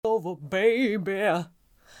hungover, baby.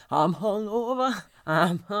 I'm hungover,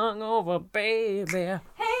 baby.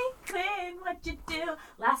 Hey, Quinn, what you do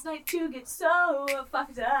last night to get so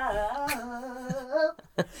fucked up?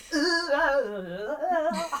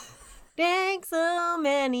 Drank so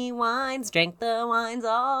many wines, drank the wines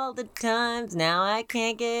all the times. Now I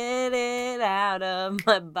can't get it out of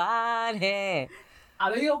my body.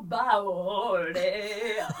 Out of your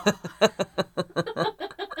body.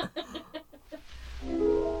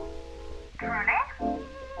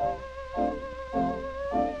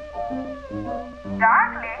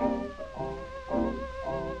 Darkly.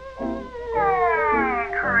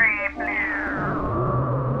 Creepy.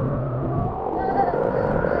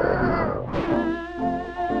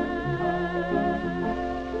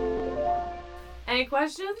 Any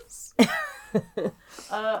questions? I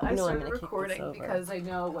No, I'm started gonna kick recording this over. because I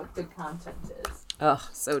know what good content is. Oh,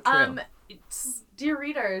 so true. Dear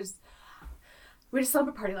readers, we had a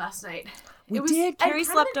slumber party last night. We It was did. Carrie kind of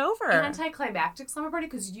slept an over. Anticlimactic slumber party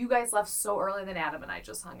because you guys left so early that Adam and I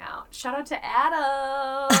just hung out. Shout out to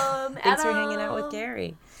Adam. Thanks for hanging out with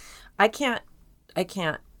Gary. I can't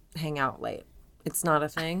hang out late. It's not a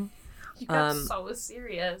thing. You got so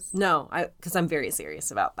serious. No, because I'm very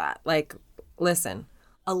serious about that. Like, listen,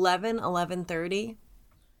 11:30,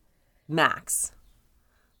 max.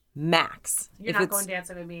 You're not going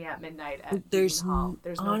dancing with me at midnight at There's Union Hall.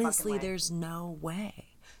 There's no honestly, fucking way. there's no way. Right.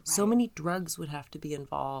 So many drugs would have to be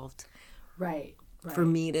involved Right. for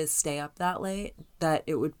me to stay up that late that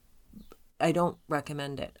it would. I don't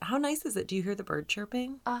recommend it. How nice is it? Do you hear the bird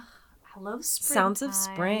chirping? I love spring. Sounds of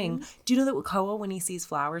spring. Do you know that Koa, when he sees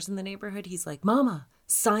flowers in the neighborhood, he's like, "Mama,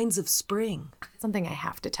 signs of spring." Something I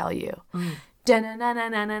have to tell you.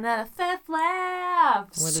 Da-na-na-na-na-na-na, fifth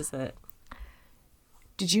laughs. What is it?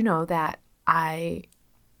 Did you know that I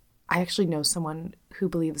actually know someone who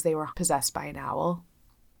believes they were possessed by an owl?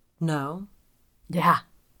 No. Yeah.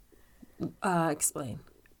 Explain.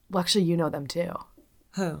 Well, actually, you know them too.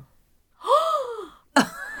 Who?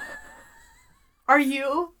 Are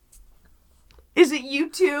you? Is it you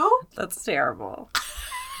too? That's terrible.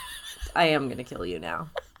 I am going to kill you now.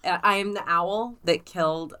 I am the owl that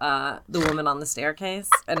killed the woman on the staircase,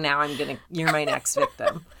 and now you're my next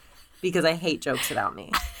victim because I hate jokes about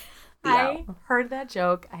me. I heard that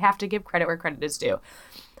joke. I have to give credit where credit is due.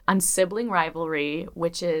 On Sibling Rivalry,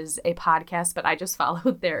 which is a podcast, but I just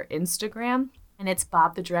followed their Instagram, and it's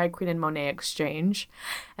Bob the Drag Queen and Monet Exchange.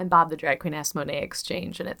 And Bob the Drag Queen asked Monet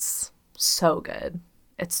Exchange, and it's so good.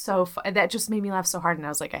 It's so fun. That just made me laugh so hard, and I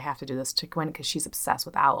was like, I have to do this to Gwen because she's obsessed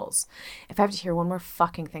with owls. If I have to hear one more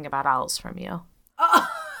fucking thing about owls from you.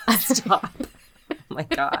 Stop. Oh my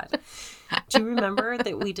God. Do you remember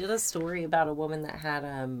that we did a story about a woman that had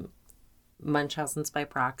Munchausen's by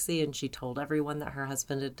proxy, and she told everyone that her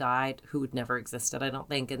husband had died, who had never existed, I don't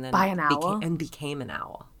think, and then By an owl? became an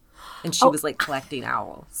owl. And she was like collecting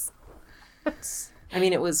owls. I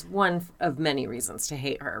mean, it was one of many reasons to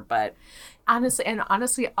hate her, but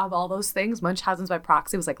Honestly, of all those things, Munchausen's by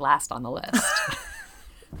proxy was like last on the list.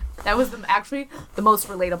 That was actually the most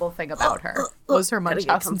relatable thing about her. Was her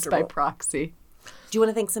Munchausen's by proxy. do you want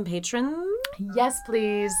to thank some patrons? Yes,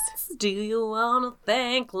 please. Do you want to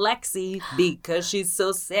thank Lexi because she's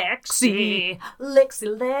so sexy?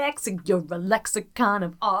 Lexi, you're a lexicon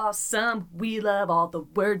of awesome. We love all the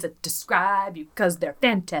words that describe you because they're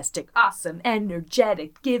fantastic, awesome,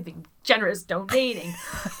 energetic, giving, generous, donating,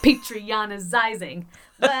 Patreonizing.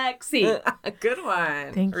 Lexi. A good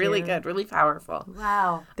one. Thank Really you. good. Really powerful.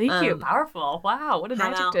 Wow. Thank you. Powerful. Wow. What an How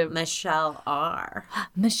about adjective. Michelle R?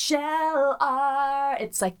 Michelle R.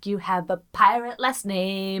 It's like you have a pirate last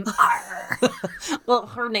name. R. Well,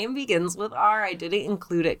 her name begins with R. I didn't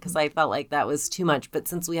include it because I felt like that was too much. But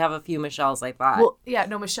since we have a few Michelles, I thought. Well, yeah,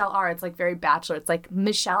 no, Michelle R. It's like very bachelor. It's like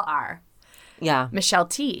Michelle R. Yeah. Michelle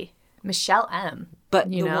T. Michelle M.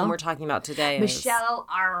 But you the know? one we're talking about today is... Michelle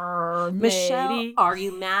R. Michelle, lady. are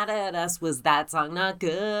you mad at us? Was that song not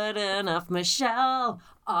good enough? Michelle,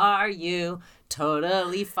 are you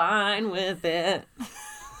totally fine with it?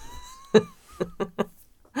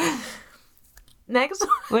 Next.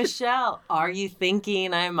 Michelle, are you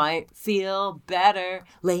thinking I might feel better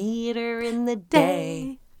later in the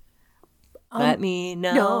day? Let me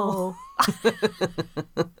know.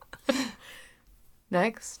 No.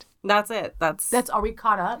 Next. That's it. That's Are we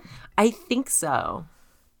caught up? I think so.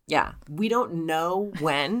 Yeah. We don't know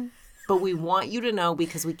when, but we want you to know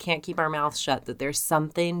because we can't keep our mouths shut that there's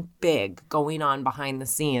something big going on behind the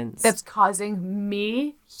scenes. That's causing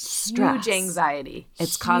me Stress. huge anxiety.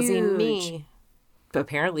 It's causing Huge. me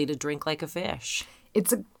apparently to drink like a fish.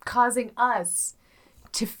 It's causing us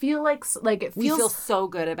to feel like it feels... We feel so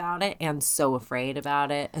good about it and so afraid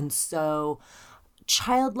about it and so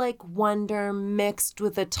childlike wonder mixed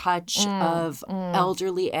with a touch of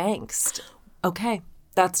elderly angst. Okay,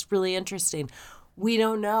 that's really interesting. We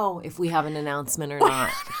don't know if we have an announcement or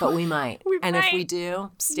not, but we might. If we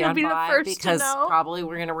do, stand by because probably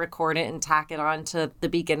we're going to record it and tack it on to the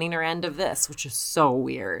beginning or end of this, which is so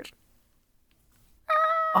weird.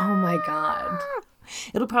 Oh my God.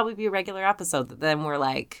 It'll probably be a regular episode that then we're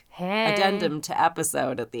like, hey, addendum to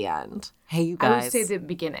episode at the end. Hey, you guys. I would say the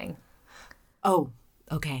beginning. Oh,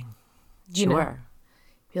 okay. Sure. You know,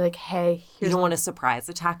 be like, hey. You don't want to surprise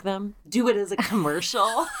attack them? Do it as a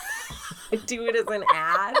commercial. Do it as an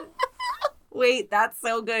ad. Wait, that's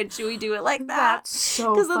so good. Should we do it like that? That's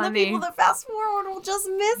so funny. Because then the people that fast forward will just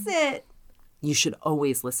miss it. You should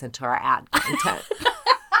always listen to our ad content.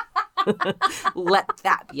 Let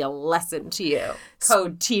that be a lesson to you.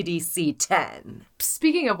 Code TDC10.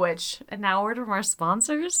 Speaking of which, and now a word from our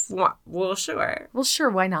sponsors? Well, sure. Well, sure,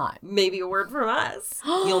 why not? Maybe a word from us.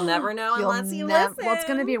 You'll never know unless you listen. Well, it's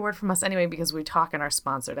going to be a word from us anyway because we talk in our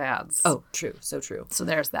sponsored ads. Oh, true. So true. So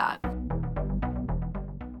there's that.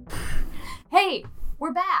 Hey,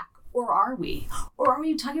 we're back. Or are we? Or are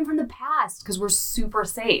we talking from the past because we're super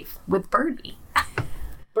safe with Birdie?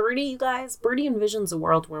 Birdie, you guys, Birdie envisions a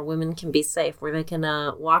world where women can be safe, where they can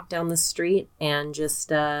walk down the street and just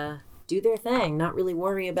do their thing, not really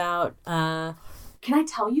worry about... Can I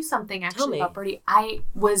tell you something actually about Birdie? I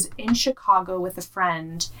was in Chicago with a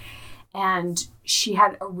friend, and she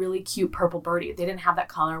had a really cute purple birdie. They didn't have that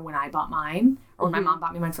color when I bought mine, or when my mom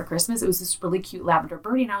bought me mine for Christmas. It was this really cute lavender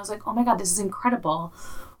birdie, and I was like, oh my God, this is incredible.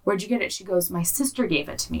 Where'd you get it? She goes, my sister gave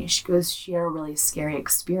it to me. She goes, she had a really scary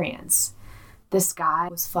experience. This guy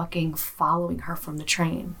was fucking following her from the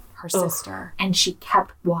train, her sister. And she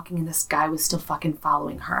kept walking and this guy was still fucking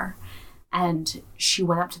following her. And she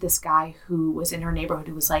went up to this guy who was in her neighborhood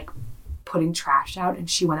who was like putting trash out. And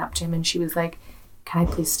she went up to him and she was like, can I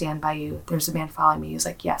please stand by you? There's a man following me. He was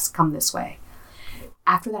like, yes, come this way.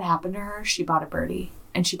 After that happened to her, she bought a birdie.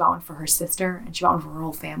 And she bought one for her sister, and she bought one for her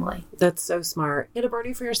whole family. That's so smart. Get a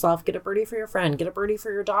birdie for yourself, get a birdie for your friend, get a birdie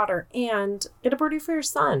for your daughter, and get a birdie for your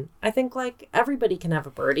son. I think, like, everybody can have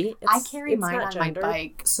a birdie. I carry mine on my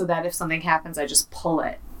bike so that if something happens, I just pull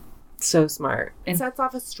it. So smart. It sets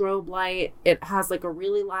off a strobe light. It has, like, a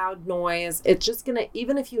really loud noise. It's just going to,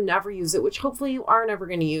 even if you never use it, which hopefully you are never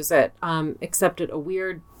going to use it, except at a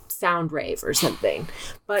weird sound rave or something,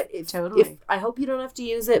 but if I hope you don't have to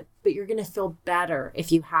use it, but you're gonna feel better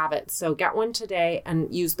if you have it. So get one today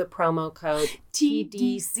and use the promo code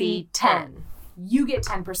TDC10. You get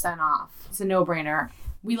 10% off. It's a no-brainer.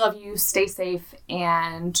 We love you. Stay safe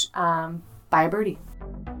and buy a birdie.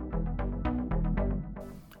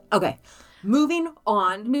 Okay, moving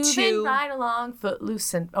right along.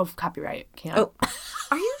 Footloose and copyright. Can't. Oh,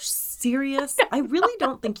 are you serious? I really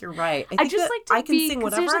don't think you're right. I just like to I can sing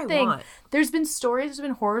whatever I want. There's been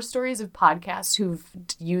horror stories of podcasts who've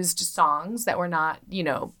used songs that were not,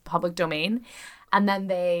 public domain, and then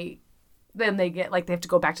they get like they have to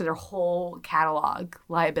go back to their whole catalog,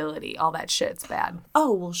 liability, all that shit's bad.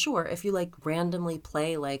 Oh well, sure. If you like randomly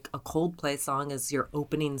play like a Coldplay song as your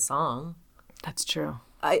opening song, that's true.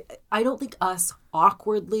 I don't think us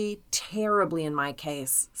awkwardly, terribly in my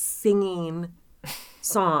case, singing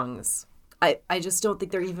songs. I just don't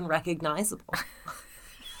think they're even recognizable.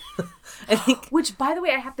 I think. Which, by the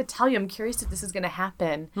way, I have to tell you, I'm curious if this is going to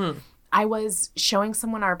happen. I was showing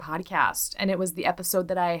someone our podcast, and it was the episode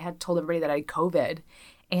that I had told everybody that I had COVID,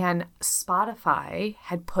 and Spotify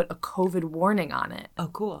had put a COVID warning on it.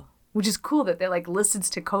 Oh, cool. Which is cool that they like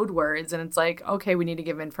listens to code words, and it's like, okay, we need to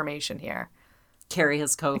give information here. Carrie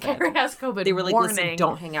has COVID. Carrie has COVID. They were like, warning. Listen,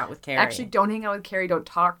 don't hang out with Carrie. Actually, don't hang out with Carrie. Don't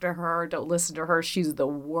talk to her. Don't listen to her. She's the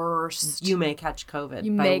worst. You may catch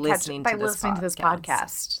COVID by listening to this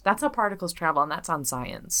podcast. That's how particles travel, and that's on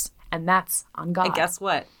science. And that's on God. And guess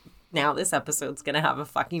what? Now this episode's going to have a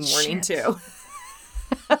fucking warning, too.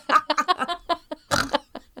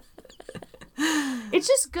 It's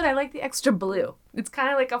just good. I like the extra blue. It's kind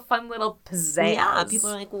of like a fun little pizzazz. Yeah, people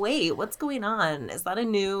are like, wait, what's going on? Is that a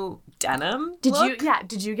new denim Did look?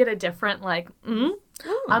 you get a different, I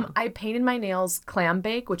painted my nails clam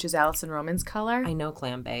bake, which is Allison Roman's color. I know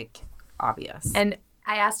clam bake. Obvious. And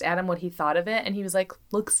I asked Adam what he thought of it, and he was like,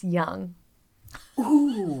 looks young.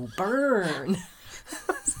 Ooh, burn.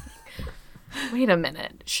 Wait a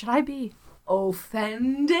minute. Should I be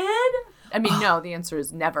offended? I mean, no, the answer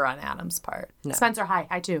is never on Adam's part. No. Spencer, hi.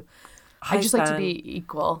 Hi, too. Hi, I just Sven. like to be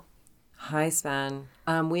equal. Hi, Sven.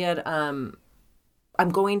 We had, I'm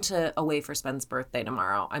going away for Sven's birthday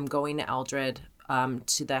tomorrow. I'm going to Eldred.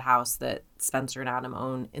 to the house that Spencer and Adam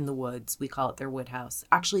own in the woods. We call it their wood house.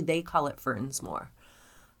 Actually, they call it Fernsmoor.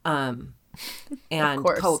 And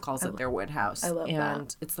Koa calls it their wood house. I love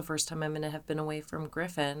that. It's the first time I'm going to have been away from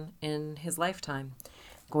Griffin in his lifetime.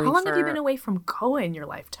 How long have you been away from Koa in your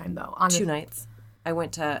lifetime, though? 2 nights. I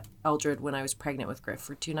went to Eldred when I was pregnant with Griff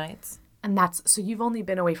for 2 nights. And so you've only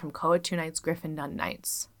been away from Koa 2 nights, Griffin none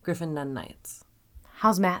nights. Griffin none nights.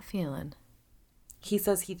 How's Matt feeling? He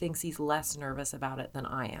says he thinks he's less nervous about it than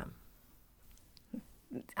I am.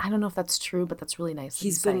 I don't know if that's true, but that's really nice.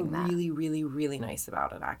 He's been really, really, really nice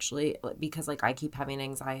about it, actually, because like I keep having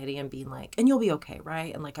anxiety and being like, and you'll be okay,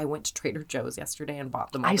 right? And like I went to Trader Joe's yesterday and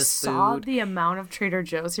bought them all this food. I saw the amount of Trader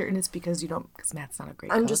Joe's here, and it's because Matt's not a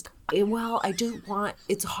great cook. I do want,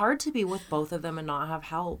 it's hard to be with both of them and not have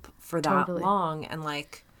help for that long. And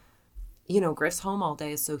like, Griff's home all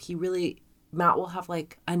day, so Matt will have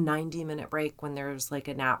like a 90-minute break when there's like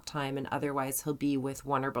a nap time, and otherwise he'll be with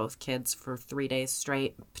one or both kids for 3 days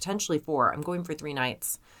straight, potentially 4. I'm going for 3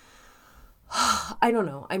 nights. I don't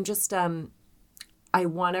know. I'm just, I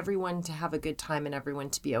want everyone to have a good time and everyone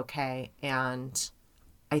to be okay. And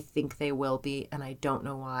I think they will be. And I don't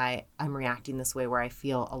know why I'm reacting this way where I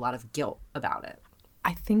feel a lot of guilt about it.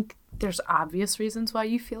 I think there's obvious reasons why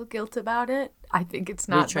you feel guilt about it. I think it's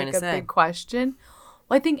not like a big question.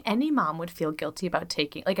 Well, I think any mom would feel guilty about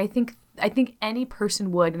taking, like, I think any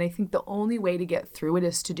person would, and I think the only way to get through it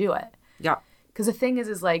is to do it. Yeah. Because the thing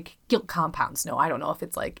is like guilt compounds. No, I don't know if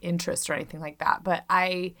it's like interest or anything like that, but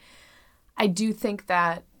I do think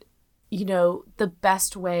that, the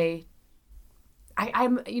best way,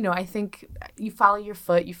 I think you follow your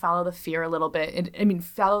foot, you follow the fear a little bit.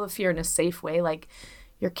 Follow the fear in a safe way. Like,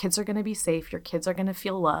 your kids are going to be safe. Your kids are going to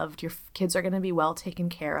feel loved. Your kids are going to be well taken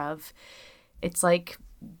care of. It's like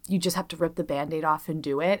you just have to rip the Band-Aid off and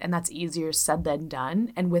do it. And that's easier said than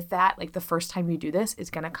done. And with that, like the first time you do this,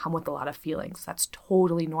 it's going to come with a lot of feelings. That's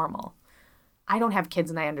totally normal. I don't have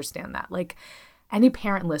kids and I understand that. Like, any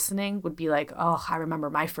parent listening would be like, oh, I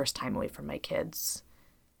remember my first time away from my kids.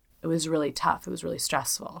 It was really tough. It was really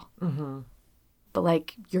stressful. Mm-hmm. But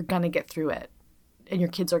like, you're going to get through it and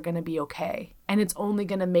your kids are going to be okay. And it's only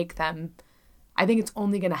going to make them, I think it's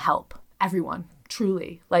only going to help everyone,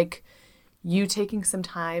 truly. Like, you taking some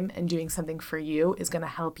time and doing something for you is going to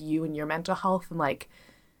help you and your mental health. And like,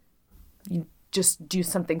 you just do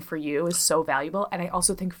something for you is so valuable. And I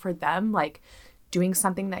also think for them, like, doing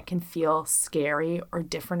something that can feel scary or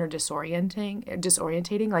different or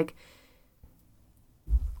disorientating, like,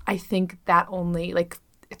 I think that only, like,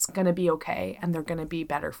 it's going to be okay and they're going to be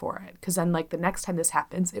better for it. Because then, like, the next time this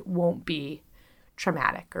happens, it won't be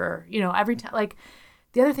traumatic or, every time. Like,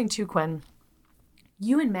 the other thing too, Quinn,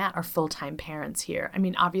 you and Matt are full-time parents here. I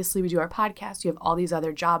mean, obviously we do our podcast. You have all these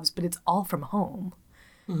other jobs, but it's all from home.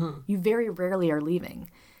 Mm-hmm. You very rarely are leaving.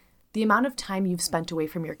 The amount of time you've spent away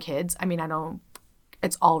from your kids,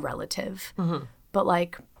 it's all relative. Mm-hmm. But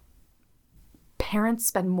like, parents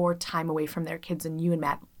spend more time away from their kids than you and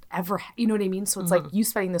Matt ever, you know what I mean? So it's like you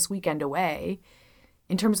spending this weekend away,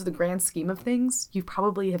 in terms of the grand scheme of things, you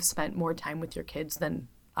probably have spent more time with your kids than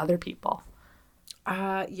other people.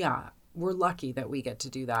 Yeah. We're lucky that we get to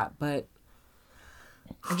do that, but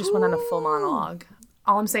I just went on a full monologue.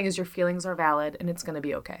 All I'm saying is your feelings are valid and it's going to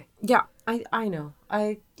be okay. Yeah, I know.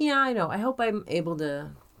 I know. I hope I'm able to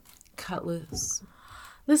cut loose.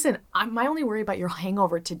 Listen, my only worry about your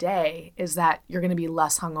hangover today is that you're going to be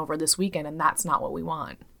less hungover this weekend, and that's not what we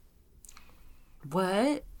want.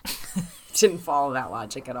 What? Didn't follow that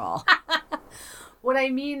logic at all. What I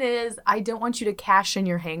mean is, I don't want you to cash in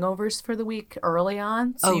your hangovers for the week early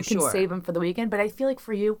on so you can save them for the weekend. But I feel like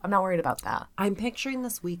for you, I'm not worried about that. I'm picturing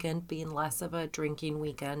this weekend being less of a drinking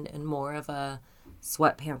weekend and more of a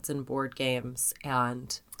sweatpants and board games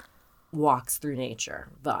and walks through nature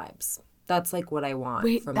vibes. That's like what I want from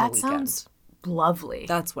the weekend. That sounds lovely.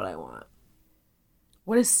 That's what I want.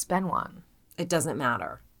 What does Spen want? It doesn't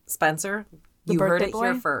matter. Spencer, you heard it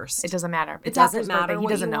here first. It doesn't matter. It doesn't matter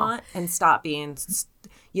what you want. And stop being,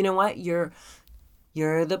 you know what? You're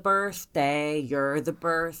the birthday. You're the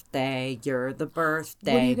birthday. You're the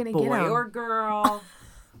birthday. What are you gonna get him? Boy or girl.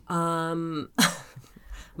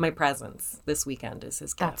 My presents this weekend is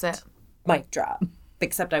his gift. That's it. Mic drop.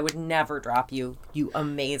 Except I would never drop you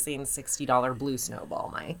amazing $60 blue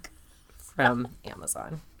snowball mic from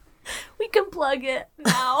Amazon. We can plug it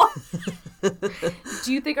now.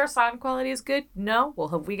 Do you think our sound quality is good? No?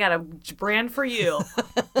 Well, we got a brand for you.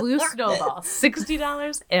 Blue Snowball.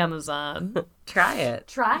 $60 Amazon. Try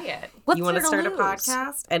it. What's you want to start a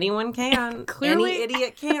podcast? Anyone can. Clearly. Any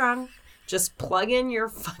idiot can. Just plug in your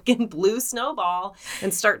fucking blue snowball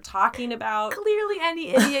and start talking about... Clearly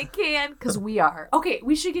any idiot can, because we are. Okay,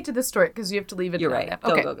 we should get to the story, because you have to leave it. You're right.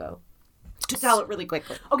 Okay. Go. To tell it really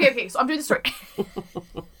quickly. Okay, so I'm doing the story.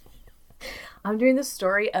 I'm doing the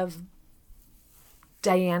story of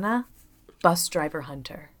Diana Bus Driver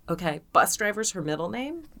Hunter. Okay, bus driver's her middle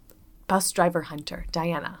name? Bus Driver Hunter.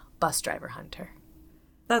 Diana Bus Driver Hunter.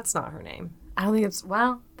 That's not her name. I don't think it's,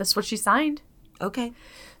 well, that's what she signed. Okay.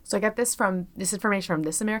 So I got this information from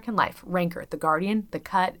This American Life, Ranker, The Guardian, The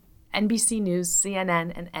Cut, NBC News,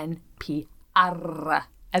 CNN, and NPR,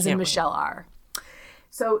 as in Michelle R.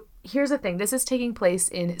 So here's the thing. This is taking place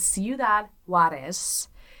in Ciudad Juarez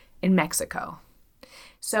in Mexico.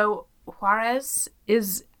 So Juarez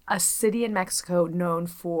is a city in Mexico known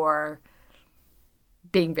for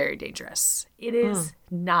being very dangerous. It is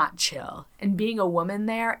not chill. And being a woman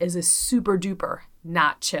there is a super duper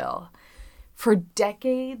not chill. For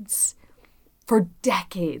decades,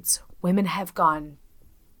 women have gone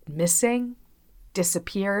missing,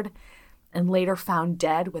 disappeared, and later found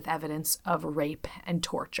dead with evidence of rape and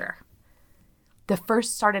torture. The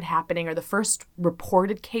first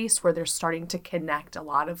reported case where they're starting to connect a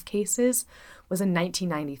lot of cases was in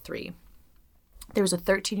 1993. There was a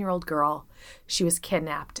 13-year-old girl. She was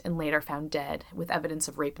kidnapped and later found dead with evidence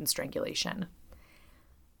of rape and strangulation.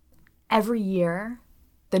 Every year,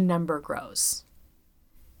 the number grows.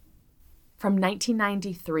 From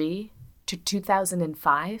 1993 to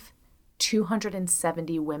 2005,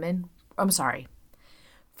 270 women, from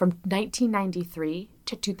 1993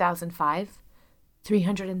 to 2005,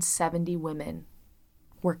 370 women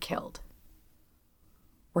were killed,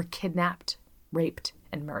 were kidnapped, raped,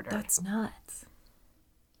 and murdered. That's nuts.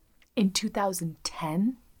 In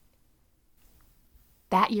 2010,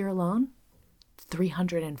 that year alone,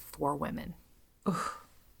 304 women. Ugh.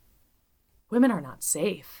 Women are not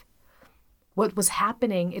safe. What was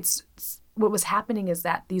happening is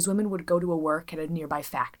that these women would go to a work at a nearby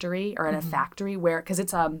factory or at a factory where, because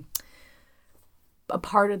it's a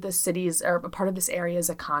part of the city's or a part of this area's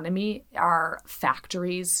economy are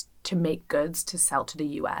factories to make goods to sell to the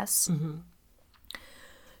U.S. Mm-hmm.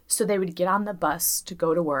 So they would get on the bus to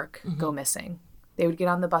go to work, go missing. They would get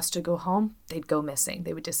on the bus to go home, they'd go missing.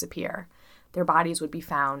 They would disappear. Their bodies would be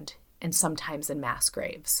found, and sometimes in mass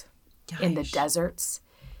graves. Gosh. In the deserts.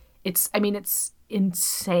 It's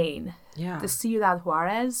insane. Yeah. The Ciudad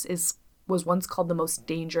Juarez was once called the most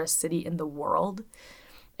dangerous city in the world.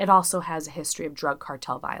 It also has a history of drug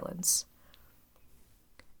cartel violence.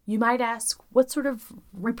 You might ask, what sort of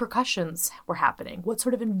repercussions were happening? What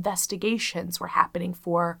sort of investigations were happening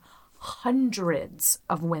for hundreds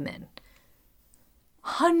of women?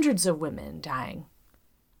 Hundreds of women dying.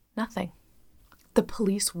 Nothing. The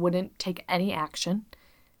police wouldn't take any action.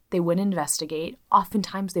 They wouldn't investigate.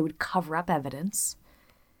 Oftentimes they would cover up evidence.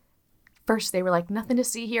 First they were like, nothing to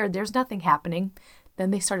see here. There's nothing happening.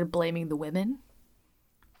 Then they started blaming the women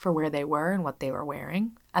for where they were and what they were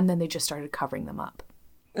wearing. And then they just started covering them up.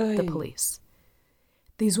 The police.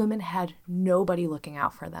 These women had nobody looking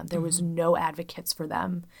out for them. There was no advocates for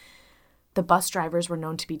them. The bus drivers were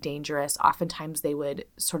known to be dangerous. Oftentimes they would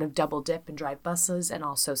sort of double dip and drive buses and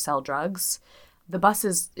also sell drugs. The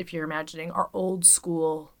buses, if you're imagining, are old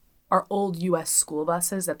U.S. school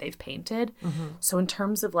buses that they've painted. Mm-hmm. So in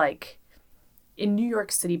terms of like in New York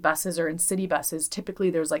City buses or in city buses, typically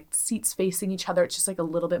there's like seats facing each other. It's just like a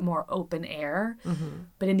little bit more open air. Mm-hmm.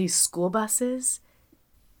 But in these school buses,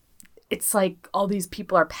 it's like all these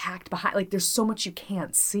people are packed behind. Like there's so much you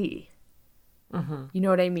can't see. Mm-hmm. You know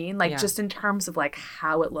what I mean? Like just in terms of like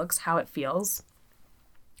how it looks, how it feels.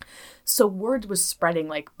 So word was spreading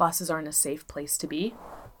like buses aren't a safe place to be.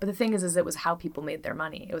 But the thing is it was how people made their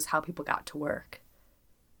money. It was how people got to work.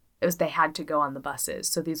 They had to go on the buses.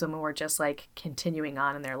 So these women were just like continuing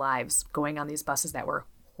on in their lives, going on these buses that were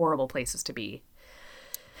horrible places to be.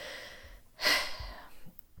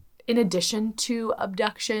 In addition to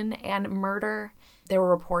abduction and murder, there were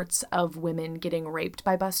reports of women getting raped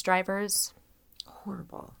by bus drivers.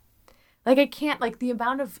 Horrible. Like the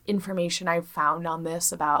amount of information I've found on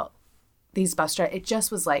this about these bus drivers, it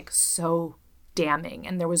just was like so damning.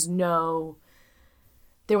 And the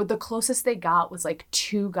closest they got was like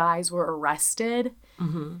 2 guys were arrested.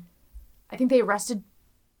 Mm-hmm. I think they arrested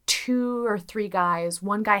 2 or 3 guys.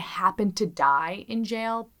 1 guy happened to die in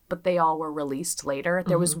jail, but they all were released later.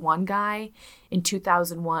 There was 1 guy in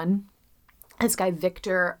 2001, this guy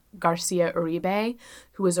Victor Garcia Uribe,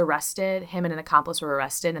 who was arrested. Him and an accomplice were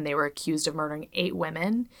arrested, and they were accused of murdering 8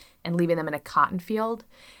 women and leaving them in a cotton field.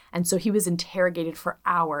 And so he was interrogated for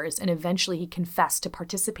hours, and eventually he confessed to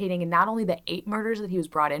participating in not only the 8 murders that he was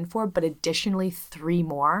brought in for, but additionally 3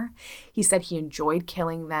 more. He said he enjoyed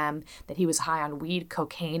killing them, that he was high on weed,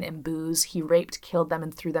 cocaine, and booze. He raped, killed them,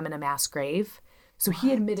 and threw them in a mass grave. So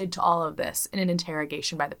he admitted to all of this in an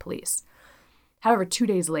interrogation by the police. However, 2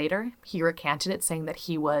 days later, he recanted it, saying that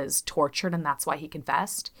he was tortured and that's why he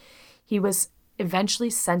confessed. He was eventually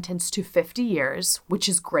sentenced to 50 years, which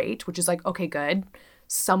is great, which is like, okay, good.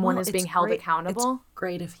 Someone is being held accountable. It's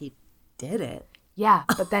great if he did it. Yeah,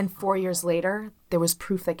 but then 4 years later, there was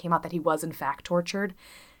proof that came out that he was in fact tortured,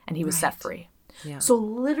 and he was set free. Yeah. So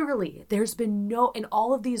literally, there's been in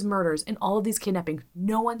all of these murders, in all of these kidnappings,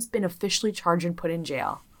 no one's been officially charged and put in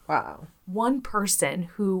jail. Wow. One person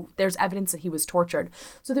who there's evidence that he was tortured.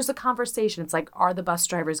 So there's a conversation. It's like, are the bus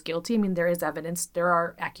drivers guilty? I mean, there is evidence. There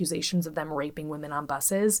are accusations of them raping women on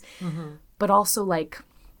buses. Mm-hmm. But also, like,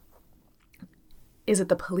 is it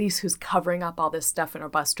the police who's covering up all this stuff and our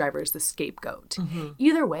bus driver is the scapegoat? Mm-hmm.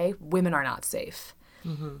 Either way, women are not safe.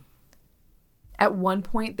 Mm-hmm. At one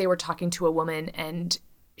point, they were talking to a woman, and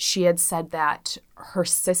she had said that her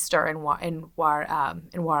sister in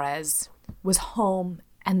Juarez was home,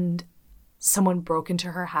 and someone broke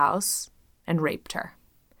into her house and raped her.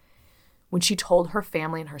 When she told her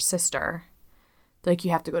family and her sister, they're like,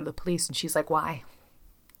 you have to go to the police. And she's like, why?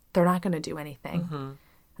 They're not going to do anything. Mm-hmm.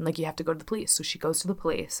 And like, you have to go to the police. So she goes to the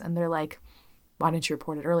police, and they're like, why didn't you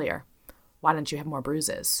report it earlier? Why didn't you have more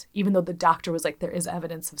bruises? Even though the doctor was like, there is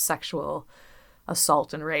evidence of sexual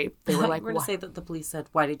assault and rape. They were like, we're going to say that the police said,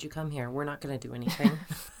 why did you come here? We're not going to do anything.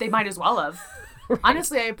 They might as well have. Right.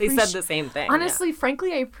 Honestly, I appreciate... They said the same thing. Honestly, yeah.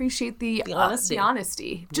 Frankly, I appreciate the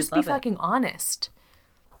honesty. Just be fucking honest.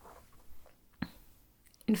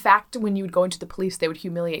 In fact, when you would go into the police, they would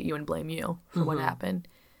humiliate you and blame you for what happened.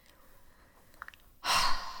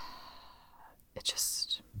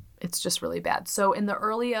 It's just really bad. So in the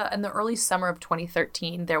early summer of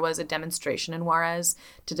 2013, there was a demonstration in Juarez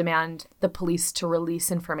to demand the police to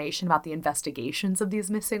release information about the investigations of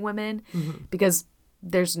these missing women, because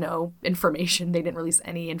there's no information. They didn't release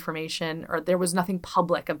any information, or there was nothing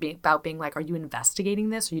public about being like, are you investigating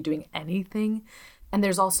this? Are you doing anything? And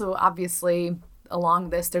there's also, obviously,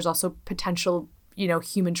 along this, there's also potential,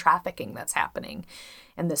 human trafficking that's happening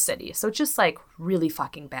in the city. So it's just like really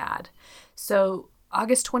fucking bad. So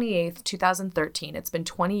August 28th, 2013, it's been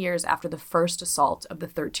 20 years after the first assault of the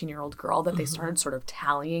 13-year-old girl that they started sort of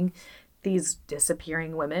tallying these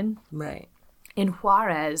disappearing women. Right. In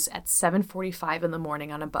Juarez at 7:45 in the morning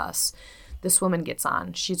on a bus, this woman gets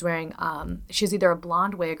on. She's wearing, she's either a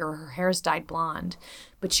blonde wig or her hair's dyed blonde.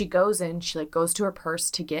 But she goes in, she goes to her purse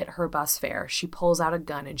to get her bus fare. She pulls out a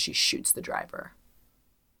gun and she shoots the driver.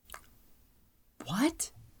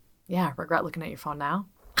 What? Yeah, regret looking at your phone now.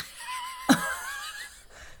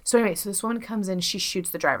 So anyway, so this woman comes in, she shoots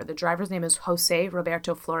the driver. The driver's name is Jose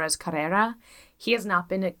Roberto Flores Carrera. He has not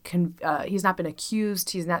been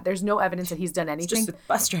accused. There's no evidence that he's done anything. He's just a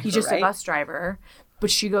bus driver. He's just a bus driver.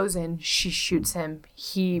 But she goes in, she shoots him.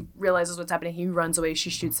 He realizes what's happening. He runs away. She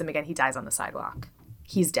shoots him again. He dies on the sidewalk.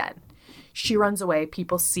 He's dead. She runs away.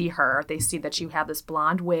 People see her. They see that she had this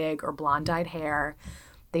blonde wig or blonde dyed hair.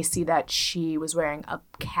 They see that she was wearing a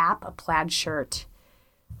cap, a plaid shirt,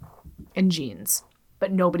 and jeans.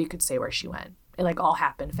 But nobody could say where she went. It all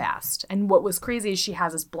happened fast. And what was crazy is she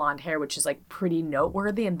has this blonde hair, which is pretty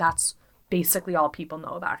noteworthy. And that's basically all people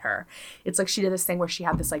know about her. It's like she did this thing where she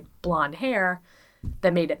had this blonde hair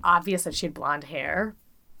that made it obvious that she had blonde hair.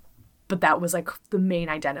 But that was the main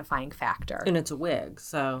identifying factor. And it's a wig,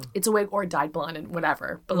 so. It's a wig or dyed blonde and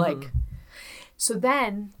whatever. But so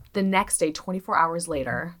then the next day, 24 hours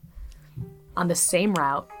later, on the same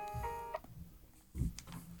route.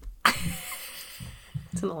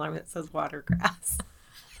 It's an alarm that says watercress.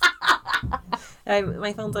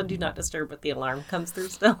 My phone's on Do Not Disturb, but the alarm comes through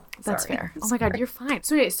still. That's fair. Oh my God, you're fine.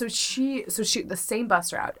 So anyway, so she, the same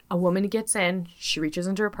bus route. A woman gets in. She reaches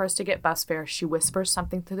into her purse to get bus fare. She whispers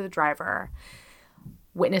something to the driver.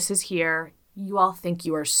 Witnesses hear. You all think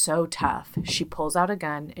you are so tough. She pulls out a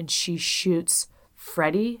gun and she shoots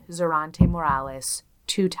Freddy Zorante Morales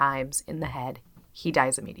 2 times in the head. He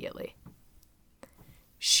dies immediately.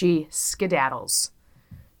 She skedaddles.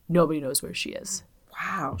 Nobody knows where she is.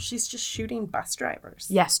 Wow, she's just shooting bus drivers.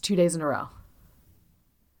 Yes, 2 days in a row.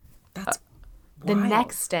 That's the wild.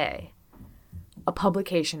 next day, a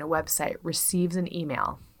publication, a website, receives an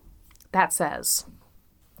email that says,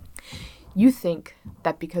 you think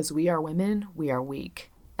that because we are women, we are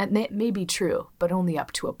weak. And that may be true, but only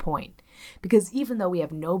up to a point. Because even though we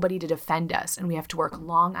have nobody to defend us and we have to work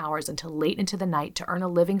long hours until late into the night to earn a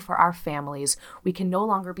living for our families, we can no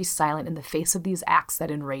longer be silent in the face of these acts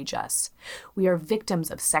that enrage us. We are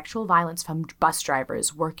victims of sexual violence from bus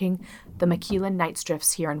drivers working the Maquilan night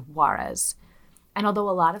shifts here in Juarez. And although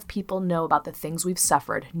a lot of people know about the things we've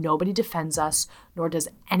suffered, nobody defends us nor does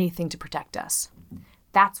anything to protect us.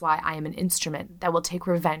 That's why I am an instrument that will take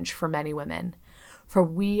revenge for many women. For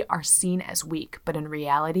we are seen as weak, but in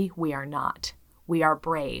reality, we are not. We are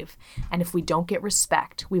brave, and if we don't get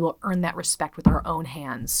respect, we will earn that respect with our own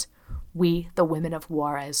hands. We, the women of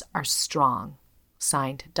Juarez, are strong.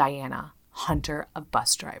 Signed, Diana, Hunter of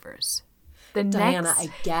Bus Drivers. Diana, I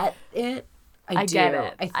get it. I do. Get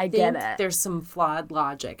it. I get it. There's some flawed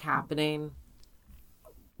logic happening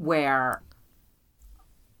where,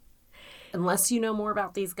 unless you know more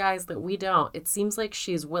about these guys that we don't, it seems like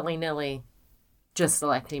she's willy-nilly just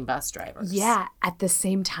selecting bus drivers. Yeah, at the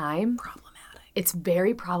same time, Problematic. It's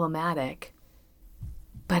very problematic,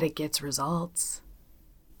 but it gets results.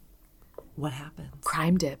 What happens?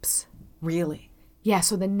 Crime dips. Really? Yeah,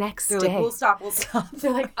 so the next They're day. like, we'll stop.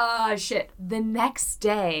 They're like, shit. The next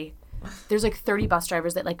day, there's like 30 bus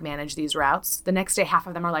drivers that like manage these routes. The next day, half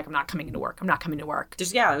of them are like, I'm not coming into work. I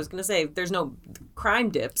was going to say, there's no crime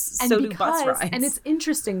dips, And so do bus rides. And it's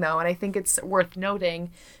interesting, though, and I think it's worth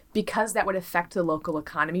noting, because that would affect the local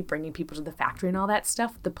economy, bringing people to the factory and all that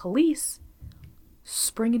stuff, the police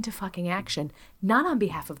spring into fucking action. Not on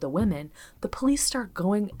behalf of the women. The police start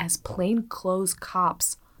going as plainclothes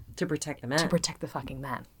cops. To protect the men. To protect the fucking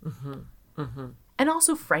men. Mm-hmm. Mm-hmm. And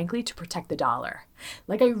also, frankly, to protect the dollar.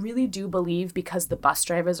 Like, I really do believe because the bus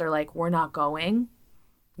drivers are like, we're not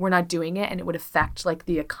doing it, and it would affect, like,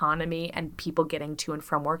 the economy and people getting to and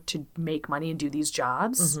from work to make money and do these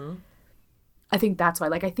jobs. Mm-hmm. I think that's why.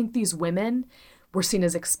 Like, I think these women were seen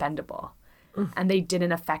as expendable, and they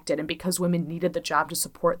didn't affect it. And because women needed the job to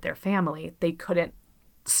support their family, they couldn't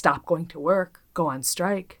stop going to work, go on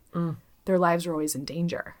strike. Their lives were always in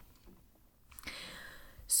danger.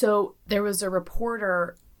 So there was a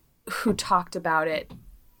reporter who talked about it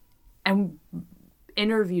and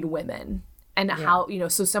interviewed women and how,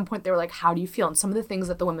 so at some point they were like, how do you feel? And some of the things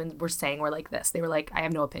that the women were saying were like this. They were like, I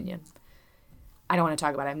have no opinion. I don't want to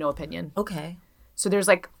talk about it. I have no opinion. Okay. So there's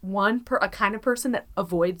like a kind of person that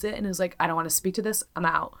avoids it and is like, I don't want to speak to this. I'm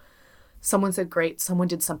out. Someone said, great. Someone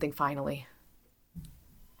did something finally.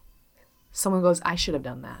 Someone goes, I should have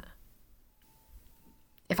done that.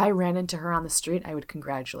 If I ran into her on the street, I would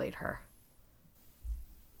congratulate her.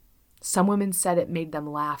 Some women said it made them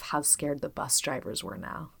laugh how scared the bus drivers were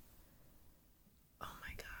now. Oh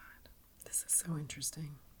my God. This is so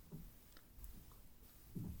interesting.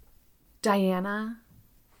 Diana,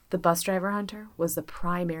 the bus driver hunter, was the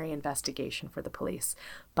primary investigation for the police.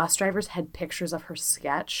 Bus drivers had pictures of her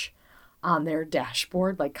sketch on their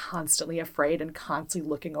dashboard, like constantly afraid and constantly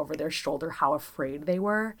looking over their shoulder how afraid they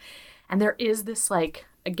were. And there is this, like,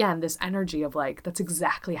 again, this energy of like, that's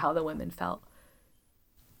exactly how the women felt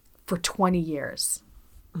for 20 years.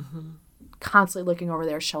 Mm-hmm. Constantly looking over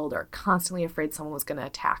their shoulder, constantly afraid someone was going to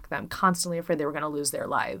attack them, constantly afraid they were going to lose their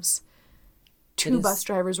lives. 2 bus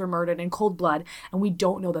drivers were murdered in cold blood, and we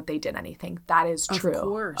don't know that they did anything. That is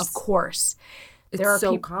true. Of course. It's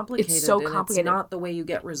so complicated. It's so complicated. It's not the way you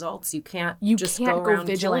get results. You can't go around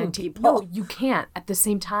vigilante people. No, you can't. At the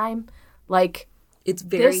same time, like, it's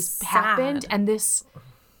very this sad. Happened,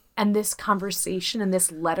 and this conversation and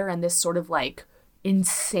this letter and this sort of like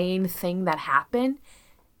insane thing that happened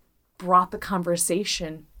brought the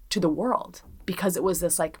conversation to the world, because it was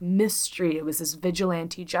this like mystery. It was this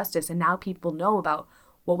vigilante justice, and now people know about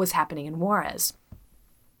what was happening in Juarez.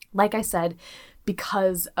 Like I said,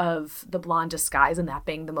 because of the blonde disguise and that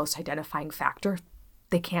being the most identifying factor,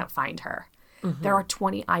 they can't find her. Mm-hmm. There are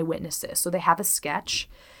 20 eyewitnesses, so they have a sketch.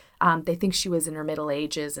 They think she was in her middle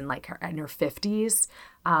ages and like in her 50s.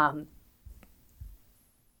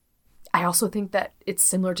 I also think that it's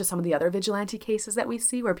similar to some of the other vigilante cases that we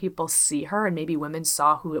see where people see her and maybe women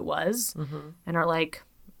saw who it was and are like,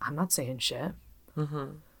 I'm not saying shit. Mm-hmm.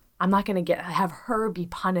 I'm not going to have her be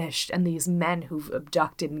punished and these men who've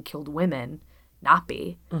abducted and killed women not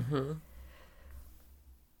be. Mm-hmm.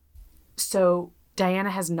 So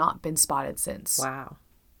Diana has not been spotted since. Wow.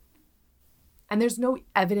 And there's no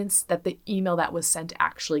evidence that the email that was sent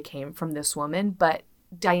actually came from this woman, but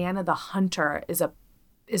Diana the Hunter is a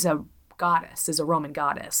goddess, is a Roman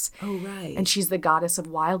goddess. Oh, right. And she's the goddess of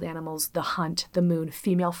wild animals, the hunt, the moon,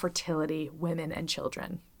 female fertility, women, and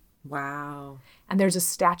children. Wow. And there's a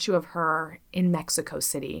statue of her in Mexico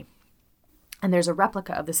City. And there's a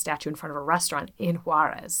replica of the statue in front of a restaurant in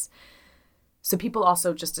Juarez. So people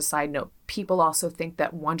also, just a side note, people also think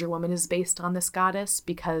that Wonder Woman is based on this goddess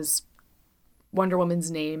because Wonder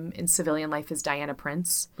Woman's name in civilian life is Diana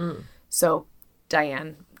Prince. So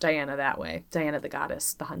Diana that way. Diana the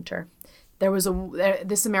goddess, the hunter. There was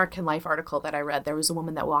this American Life article that I read. There was a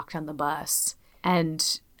woman that walked on the bus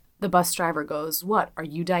and the bus driver goes, "What, are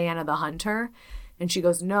you Diana the hunter?" And she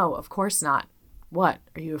goes, "No, of course not. What,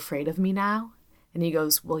 are you afraid of me now?" And he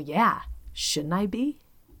goes, "Well, yeah, shouldn't I be?"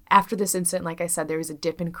 After this incident, like I said, there was a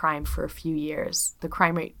dip in crime for a few years. The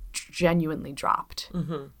crime rate genuinely dropped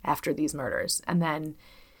after these murders. And then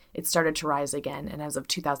it started to rise again. And as of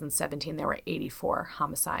 2017, there were 84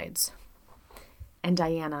 homicides. And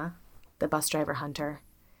Diana, the bus driver hunter,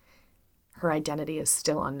 her identity is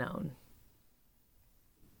still unknown.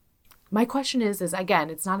 My question is again,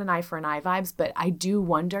 it's not an eye for an eye vibes, but I do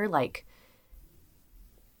wonder, like,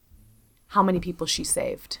 how many people she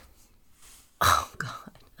saved. Oh, God.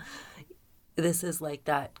 This is like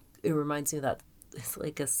that. It reminds me of that. It's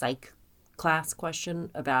like a psych class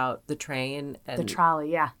question about the train and The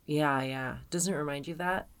trolley, yeah. Yeah. Doesn't it remind you of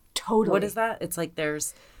that? Totally. What is that? It's like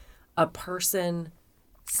there's a person.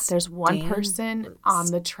 There's one person on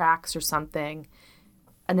the tracks or something,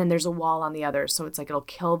 and then there's a wall on the other. So it's like it'll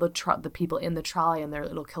kill the people in the trolley, and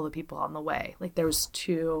it'll kill the people on the way. Like there was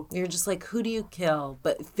two. You're just like, who do you kill?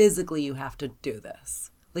 But physically, you have to do this.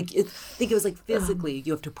 Like, I think it was like physically,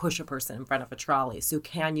 you have to push a person in front of a trolley. So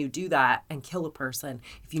can you do that and kill a person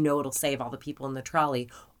if you know it'll save all the people in the trolley?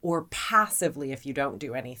 Or passively, if you don't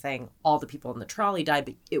do anything, all the people in the trolley die,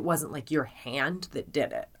 but it wasn't like your hand that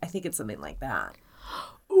did it. I think it's something like that.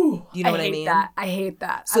 Ooh, you know what I mean? I hate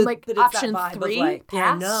that. So, I'm like, but it's option that vibe 3, of like,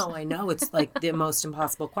 pass? yeah, I know. It's like the most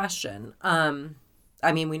impossible question. I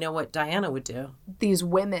mean, we know what Diana would do. These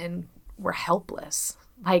women were helpless.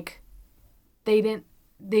 Like, they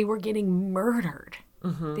were getting murdered.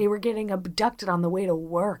 They were getting abducted on the way to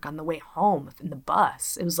work, on the way home, in the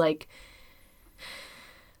bus. It was like,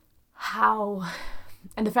 how...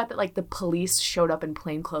 And the fact that, like, the police showed up in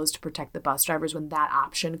plain clothes to protect the bus drivers when that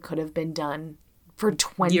option could have been done for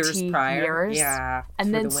 20 years prior. years. Yeah.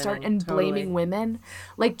 And then blaming women.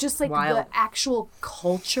 Like, just, like, Wild. the actual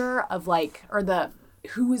culture of, like, or the...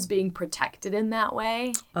 who was being protected in that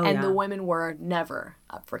way. The women were never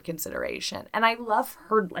up for consideration. And I love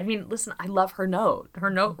her. I mean, listen, I love her note. Her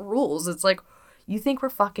note rules. It's like, you think we're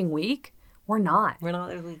fucking weak? We're not. We're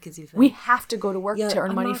not as weak as you think. We have to go to work to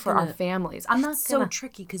earn money for our families. It's so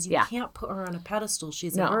tricky because you can't put her on a pedestal.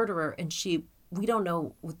 She's a murderer, and we don't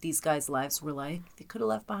know what these guys' lives were like. They could have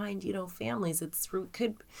left behind, families. But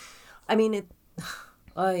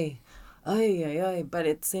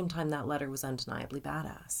at the same time, that letter was undeniably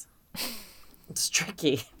badass. It's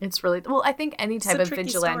tricky. It's really... Well, I think any type of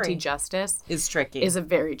vigilante justice is tricky. Is a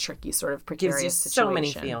very tricky sort of precarious Gives you situation. so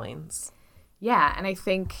many feelings. Yeah, and I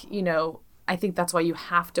think, I think that's why you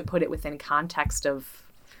have to put it within context of,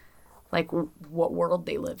 like, what world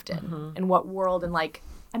they lived in. And what world, and, like,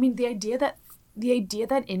 I mean, the idea that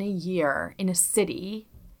in a year, in a city...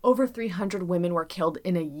 over 300 women were killed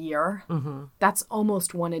in a year. That's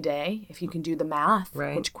almost one a day, if you can do the math.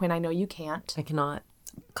 Right. Which, Quinn, I know you can't. I cannot.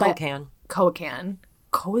 Koa can. Koa can.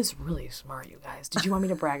 Koa's really smart, you guys. Did you want me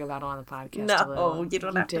to brag about it on the podcast? No, you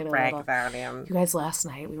don't have to brag about him. You guys, last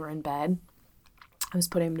night we were in bed. I was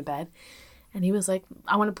putting him to bed. And he was like,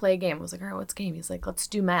 I want to play a game. I was like, all right, what's game? He's like, let's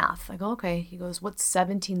do math. I go, okay. He goes, what's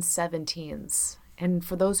 17 17s? And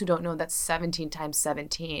for those who don't know, that's 17 times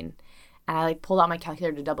 17. And I, like, pulled out my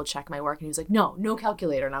calculator to double check my work. And he was like, no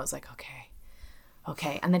calculator. And I was like,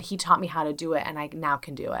 okay. And then he taught me how to do it. And I now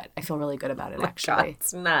can do it. I feel really good about it, actually. God,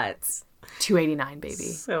 it's nuts. 289, baby.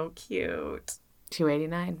 So cute.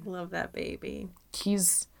 289. Love that baby.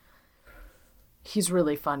 He's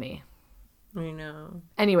really funny. I know.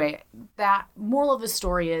 Anyway, that moral of the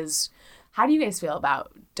story is, how do you guys feel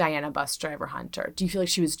about Diana bus driver Hunter? Do you feel like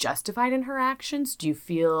she was justified in her actions? Do you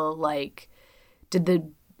feel like, did the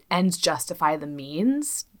ends justify the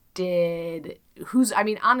means?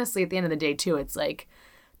 Honestly, at the end of the day, too, it's like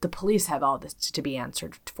the police have all this to be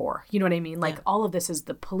answered for. You know what I mean? Like, all of this is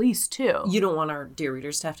the police, too. You don't want our dear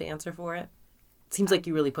readers to have to answer for it? Seems like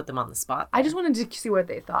you really put them on the spot there. I just wanted to see what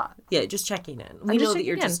they thought. Yeah, just checking in. We know that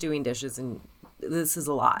you're just doing dishes, and this is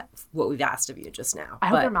a lot, what we've asked of you just now. I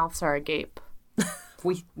hope your mouths are agape.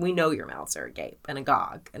 We know your mouths are agape, and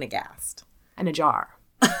agog, and aghast. And a jar.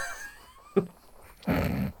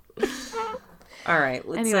 All right,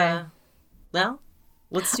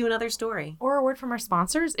 let's do another story. Or a word from our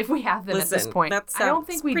sponsors, if we have them at this point. I don't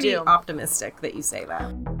think we do. Pretty optimistic that you say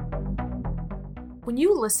that. When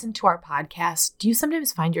you listen to our podcast, do you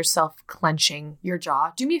sometimes find yourself clenching your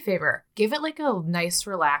jaw? Do me a favor, give it like a nice,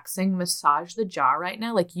 relaxing massage the jaw right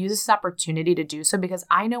now. Like use this opportunity to do so, because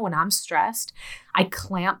I know when I'm stressed, I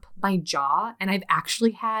clamp my jaw, and I've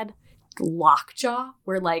actually had lockjaw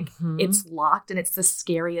where like it's locked and it's the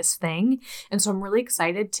scariest thing. And so I'm really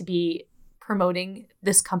excited to be promoting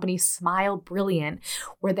this company, Smile Brilliant,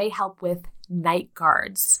 where they help with night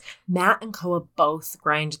guards. Matt and Koa both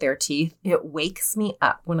grind their teeth. It wakes me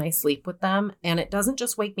up when I sleep with them. And it doesn't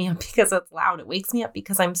just wake me up because it's loud. It wakes me up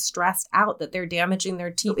because I'm stressed out that they're damaging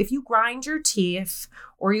their teeth. If you grind your teeth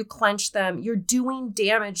or you clench them, you're doing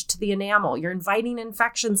damage to the enamel. You're inviting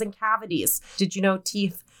infections and cavities. Did you know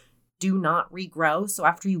teeth do not regrow? So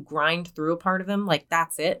after you grind through a part of them, like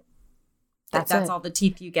that's it. That's all the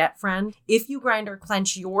teeth you get, friend. If you grind or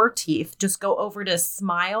clench your teeth, just go over to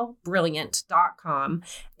smilebrilliant.com.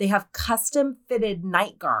 They have custom fitted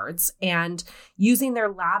night guards, and using their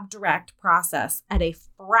lab direct process at a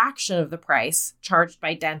fraction of the price charged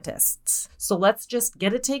by dentists. So let's just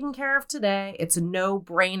get it taken care of today. It's a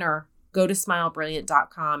no-brainer. Go to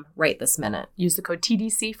smilebrilliant.com right this minute. Use the code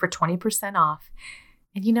TDC for 20% off.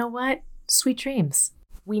 And you know what? Sweet dreams.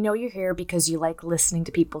 We know you're here because you like listening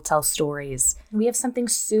to people tell stories. We have something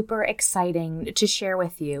super exciting to share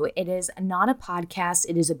with you. It is not a podcast.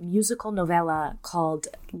 It is a musical novella called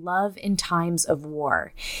Love in Times of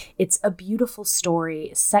War. It's a beautiful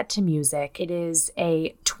story set to music. It is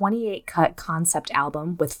a 28-cut concept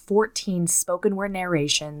album with 14 spoken word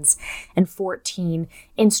narrations and 14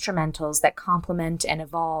 instrumentals that complement and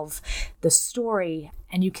evolve the story.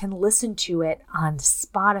 And you can listen to it on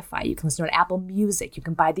Spotify. You can listen to it on Apple Music. You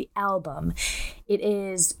can buy the album. It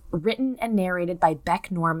is written and narrated by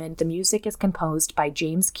Beck Norman. The music is composed by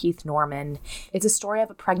James Keith Norman. It's a story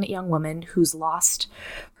of a pregnant young woman who's lost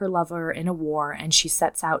her lover in a war, and she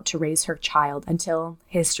sets out to raise her child until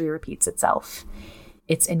history repeats itself.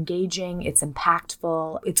 It's engaging, it's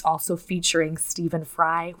impactful. It's also featuring Stephen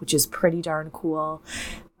Fry, which is pretty darn cool.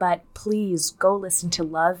 But please go listen to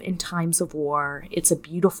Love in Times of War. It's a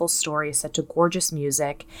beautiful story set to gorgeous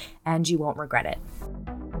music, and you won't regret it.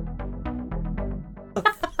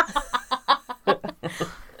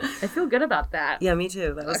 I feel good about that. Yeah, me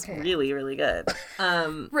too. That was really, really good.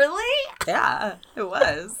 Really? Yeah, it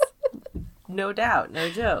was. No doubt. No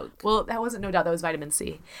joke. Well, that wasn't no doubt. That was vitamin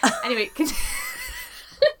C. Anyway,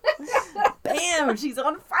 Bam! She's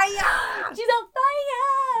on fire! She's on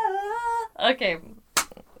fire! Okay.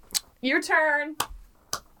 Your turn.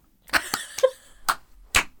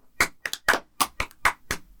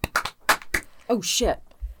 Oh, shit.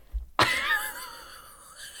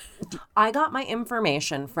 I got my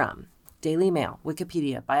information from Daily Mail,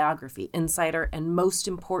 Wikipedia, Biography, Insider, and most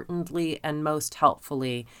importantly and most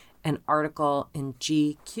helpfully, an article in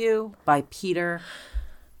GQ by Peter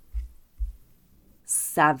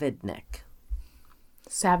Savidnik.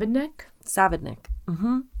 Savidnik? Savidnik.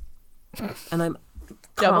 Mm-hmm. And I'm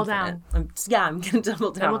double confident. down. I'm going to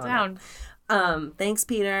double down. Double down. Thanks,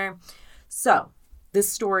 Peter. So, this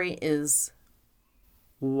story is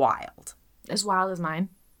wild. As wild as mine.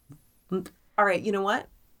 All right, you know what?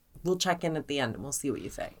 We'll check in at the end and we'll see what you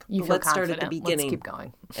think. You But feel let's start at the confident. beginning. Let's keep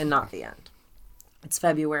going. And not the end. It's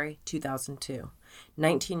February 2002.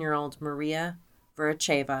 19-year-old Maria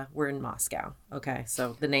Veracheva. We're in Moscow. Okay,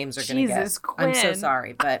 so the names are going to get... Jesus, Quinn. I'm so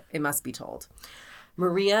sorry, but it must be told.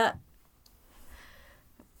 Maria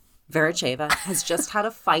Veracheva has just had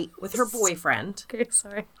a fight with her boyfriend, Okay,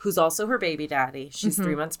 sorry. who's also her baby daddy. She's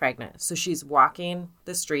 3 months pregnant. So she's walking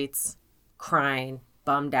the streets, crying,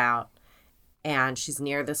 bummed out. And she's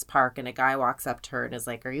near this park, and a guy walks up to her and is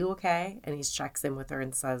like, "Are you okay?" And he checks in with her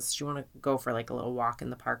and says, "Do you want to go for like a little walk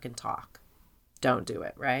in the park and talk?" Don't do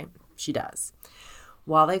it, right? She does.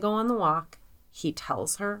 While they go on the walk, he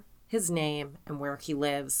tells her his name and where he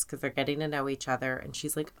lives because they're getting to know each other. And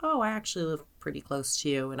she's like, "Oh, I actually live pretty close to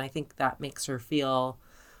you." And I think that makes her feel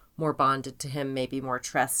more bonded to him, maybe more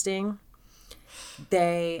trusting.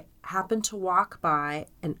 They happen to walk by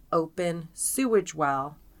an open sewage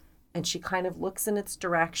well, and she kind of looks in its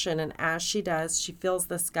direction. And as she does, she feels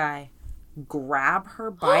this guy grab her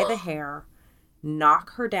by the hair,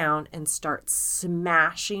 knock her down, and start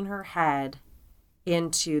smashing her head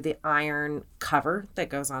into the iron cover that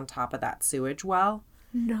goes on top of that sewage well.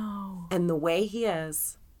 No. And the way he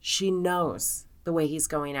is, she knows the way he's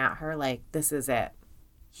going at her, like, this is it.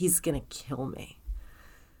 He's going to kill me.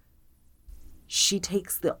 She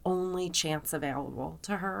takes the only chance available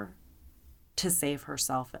to her to save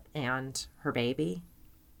herself and her baby.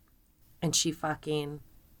 And she fucking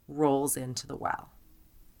rolls into the well,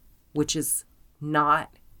 which is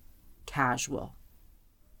not casual.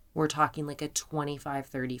 We're talking like a 25,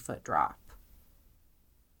 30-foot drop.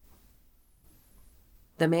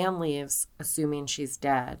 The man leaves, assuming she's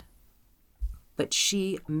dead, but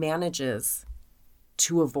she manages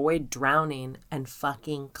to avoid drowning and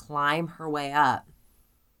fucking climb her way up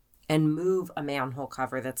and move a manhole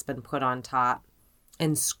cover that's been put on top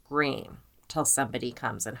and scream till somebody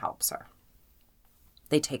comes and helps her.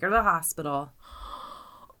 They take her to the hospital.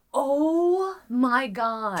 Oh my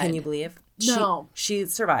God. Can you believe? No. She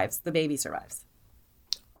survives. The baby survives.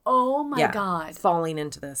 Oh my God. Falling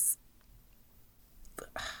into this.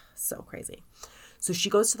 So crazy. So she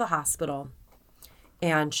goes to the hospital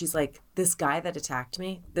and she's like, this guy that attacked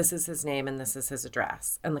me, this is his name and this is his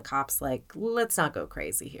address. And the cop's like, let's not go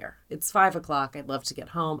crazy here. It's 5:00. I'd love to get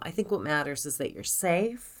home. I think what matters is that you're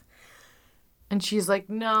safe. And she's like,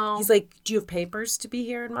 no. He's like, do you have papers to be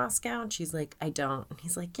here in Moscow? And she's like, I don't. And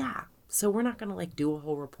he's like, yeah. So we're not going to like do a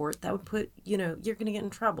whole report. That would put, you're going to get in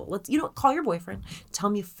trouble. Call your boyfriend. Tell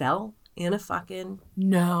him you fell in a fucking.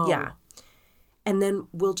 No. Yeah. And then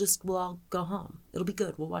we'll all go home. It'll be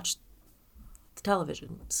good. We'll watch the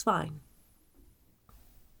television. It's fine.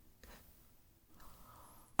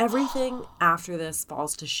 Everything after this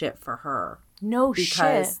falls to shit for her. No shit.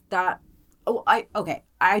 Because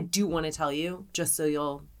I do want to tell you, just so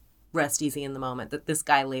you'll rest easy in the moment, that this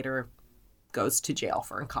guy later goes to jail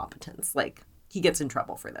for incompetence. Like, he gets in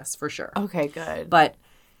trouble for this, for sure. Okay, good. But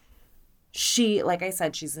she, like I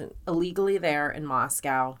said, she's illegally there in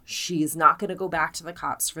Moscow. She's not going to go back to the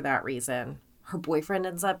cops for that reason. Her boyfriend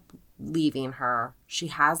ends up leaving her. She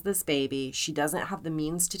has this baby. She doesn't have the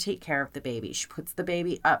means to take care of the baby. She puts the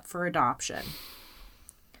baby up for adoption.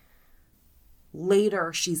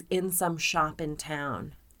 Later, she's in some shop in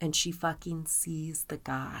town, and she fucking sees the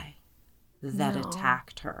guy that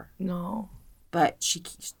attacked her. No. But she,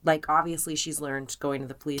 obviously she's learned going to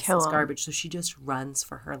the police is garbage, so she just runs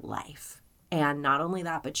for her life. And not only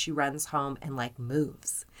that, but she runs home and,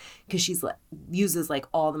 moves. Because she's, uses,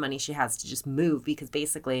 all the money she has to just move. Because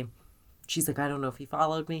basically, she's like, I don't know if he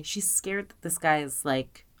followed me. She's scared that this guy is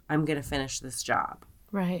I'm going to finish this job.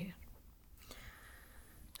 Right.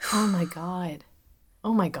 Oh, my God.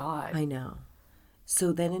 Oh, my God. I know.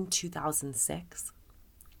 So then in 2006,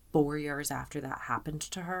 4 years after that happened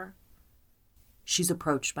to her, she's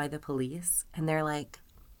approached by the police. And they're like,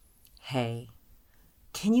 hey,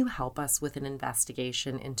 can you help us with an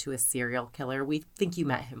investigation into a serial killer? We think you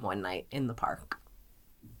met him one night in the park.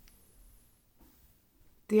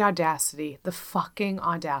 The audacity. The fucking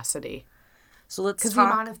audacity. So let's talk. Because the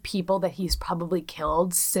amount of people that he's probably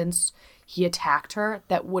killed since he attacked her,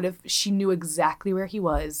 she knew exactly where he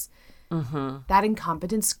was. Mm-hmm. That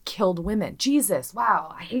incompetence killed women. Jesus,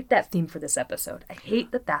 wow. I hate that theme for this episode. I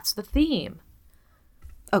hate that that's the theme.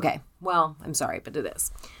 Okay, well, I'm sorry, but it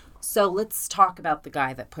is. So let's talk about the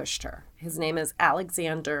guy that pushed her. His name is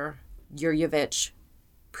Alexander Yuryevich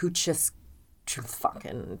Puchis.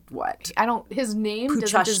 Fucking what? His name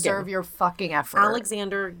doesn't deserve your fucking effort.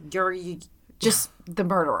 Alexander Just the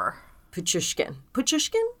murderer. Puchishkin.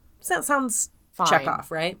 Puchishkin? That sounds fine.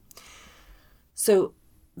 Chekhov, right? So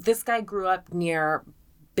this guy grew up near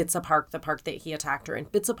Bitsa Park, the park that he attacked her in.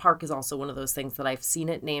 Bitsa Park is also one of those things that I've seen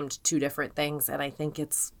it named 2 different things, and I think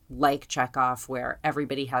it's like Chekhov, where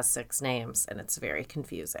everybody has 6 names, and it's very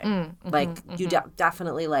confusing.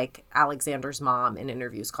 Definitely Alexander's mom in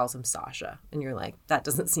interviews calls him Sasha, and you're like, that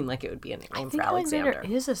doesn't seem like it would be a nickname for Alexander.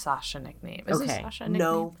 Alexander is a Sasha nickname. Is okay, Sasha a nickname?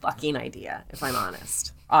 No fucking idea, if I'm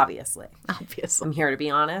honest. Obviously. I'm here to be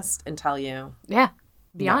honest and tell you. Yeah,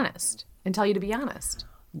 be honest, and tell you to be honest.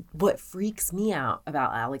 What freaks me out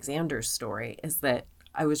about Alexander's story is that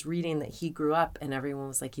I was reading that he grew up and everyone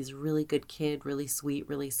was like, he's a really good kid, really sweet,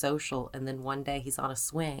 really social. And then one day he's on a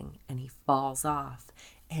swing and he falls off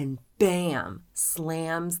and bam,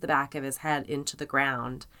 slams the back of his head into the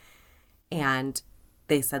ground. And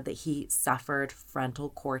they said that he suffered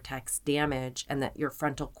frontal cortex damage and that your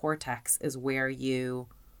frontal cortex is where you,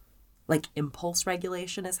 impulse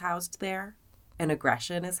regulation is housed there and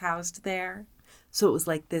aggression is housed there. So it was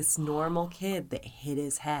this normal kid that hit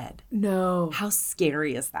his head. No. How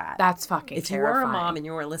scary is that? That's fucking terrifying. If you are a mom and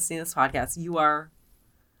you are listening to this podcast,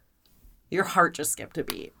 your heart just skipped a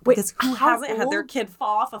beat. Wait, because who hasn't had their kid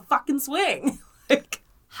fall off a fucking swing?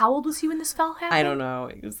 How old was he when this fell happened? I don't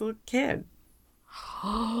know. He was a little kid.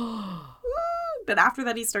 But after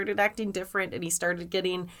that, he started acting different and he started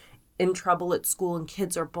getting in trouble at school and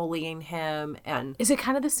kids are bullying him. And is it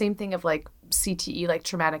kind of the same thing of CTE,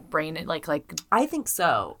 traumatic brain, I think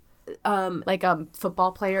so.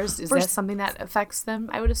 Football players, is that something that affects them,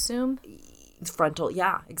 I would assume? Frontal,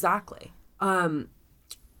 yeah, exactly.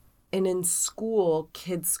 And in school,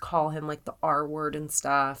 kids call him like the R word and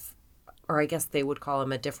stuff. Or I guess they would call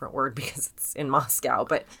him a different word because it's in Moscow.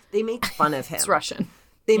 But they make fun of him. It's Russian.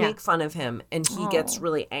 They make fun of him, and he gets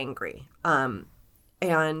really angry.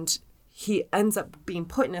 And he ends up being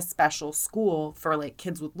put in a special school for like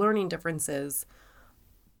kids with learning differences.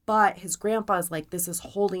 But his grandpa's like, this is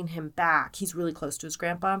holding him back. He's really close to his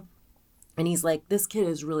grandpa. And he's like, this kid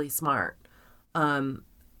is really smart.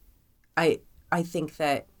 I think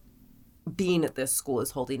that being at this school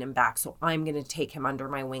is holding him back. So I'm going to take him under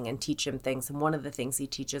my wing and teach him things. And one of the things he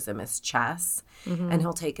teaches him is chess. Mm-hmm. And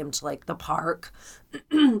he'll take him to like the park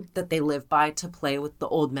that they live by to play with the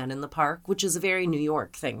old men in the park, which is a very New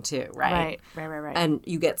York thing too, right? Right. And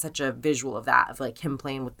you get such a visual of that, of like him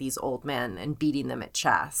playing with these old men and beating them at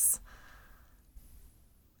chess.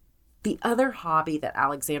 The other hobby that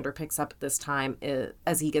Alexander picks up at this time is,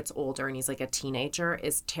 as he gets older and he's like a teenager,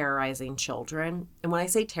 is terrorizing children. And when I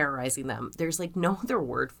say terrorizing them, there's like no other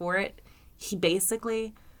word for it. He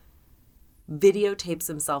basically videotapes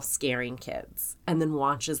himself scaring kids and then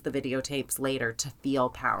watches the videotapes later to feel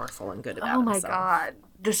powerful and good about himself. Oh my God.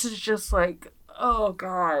 This is just like, oh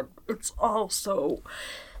God. It's all so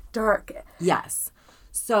dark. Yes.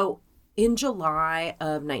 So in July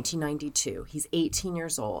of 1992, he's 18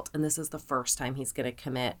 years old, and this is the first time he's going to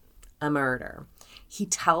commit a murder. He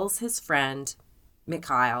tells his friend,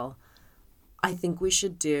 Mikhail, I think we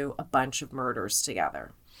should do a bunch of murders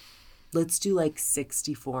together. Let's do like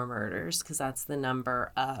 64 murders, because that's the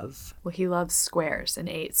number of... Well, he loves squares, and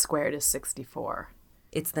 8 squared is 64.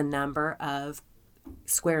 It's the number of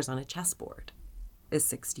squares on a chessboard is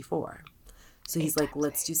 64. So he's like,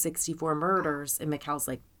 let's do 64 murders. And Mikhail's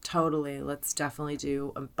like, totally, let's definitely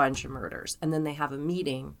do a bunch of murders. And then they have a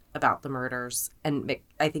meeting about the murders. And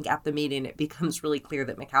I think at the meeting, it becomes really clear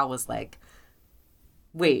that Mikhail was like,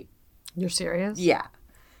 wait. You're serious? Yeah.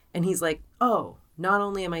 And he's like, oh, not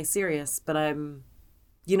only am I serious, but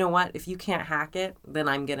you know what? If you can't hack it, then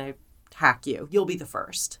I'm going to hack you. You'll be the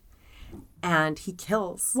first. And he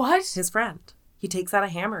kills his friend. He takes out a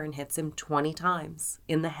hammer and hits him 20 times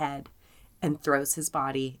in the head and throws his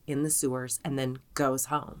body in the sewers and then goes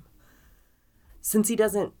home. Since he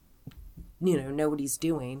doesn't, know what he's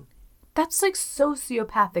doing. That's like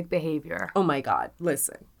sociopathic behavior. Oh my God.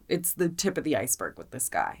 Listen, it's the tip of the iceberg with this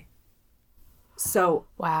guy. So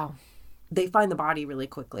wow. They find the body really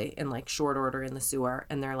quickly in like short order in the sewer.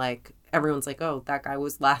 And they're like, everyone's like, oh, that guy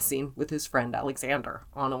was last seen with his friend Alexander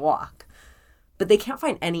on a walk. But they can't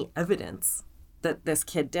find any evidence that this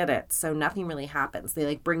kid did it, so nothing really happens. They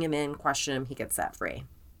like bring him in, question him, he gets set free.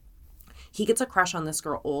 He gets a crush on this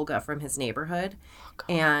girl Olga from his neighborhood,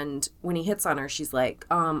 and when he hits on her, she's like,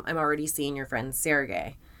 I'm already seeing your friend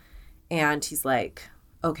Sergey. And he's like,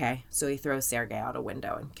 okay. So he throws Sergey out a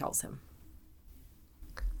window and kills him.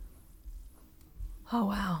 Oh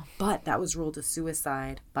wow. But that was ruled a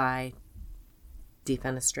suicide by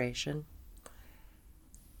defenestration.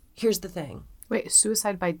 Here's the thing. Wait,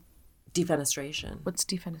 suicide by defenestration. What's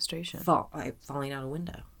defenestration? Falling out a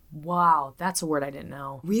window. Wow, that's a word I didn't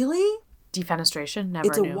know. Really? Defenestration? Never knew.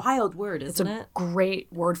 It's a wild word, isn't it? It's a great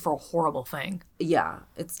word for a horrible thing. Yeah,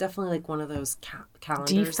 it's definitely like one of those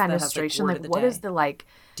calendars. Defenestration? Like, what is the like?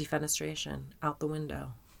 Defenestration. Out the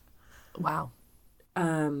window. Wow.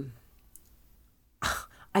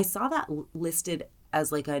 I saw that listed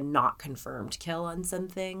as like a not confirmed kill on some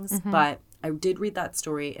things, but I did read that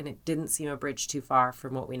story and it didn't seem a bridge too far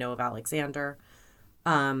from what we know of Alexander.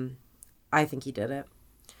 I think he did it.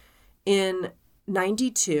 In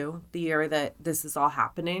 92, the year that this is all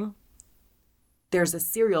happening, there's a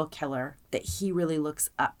serial killer that he really looks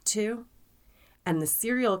up to, and the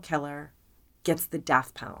serial killer gets the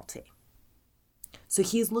death penalty. So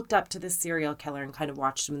he's looked up to this serial killer and kind of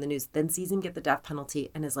watched him in the news, then sees him get the death penalty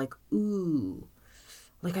and is like, ooh,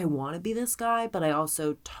 like I want to be this guy, but I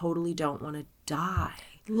also totally don't want to die.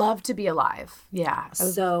 Love to be alive. Yeah.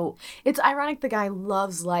 So it's ironic the guy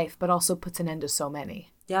loves life, but also puts an end to so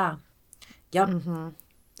many. Yeah. Yep. Mm-hmm.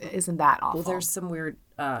 Isn't that awful? Well, there's some weird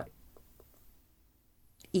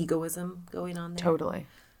egoism going on there. Totally.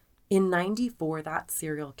 In 94, that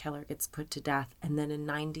serial killer gets put to death. And then in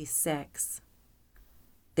 96,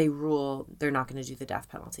 they rule they're not going to do the death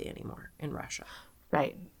penalty anymore in Russia.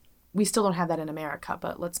 Right. We still don't have that in America,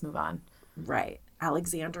 but let's move on. Right.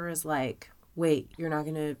 Alexander is like, wait, you're not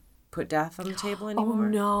going to put death on the table anymore? Oh,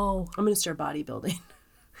 no. I'm going to start bodybuilding.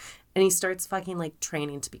 And he starts fucking like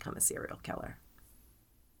training to become a serial killer.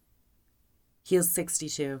 He has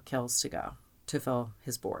 62 kills to go to fill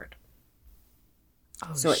his board.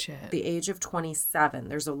 Oh, so shit. At the age of 27,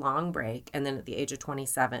 there's a long break. And then at the age of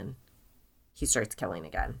 27, he starts killing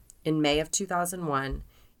again. In May of 2001,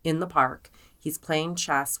 in the park. He's playing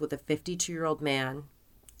chess with a 52-year-old man,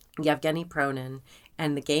 Yevgeny Pronin,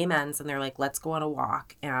 and the game ends and they're like, let's go on a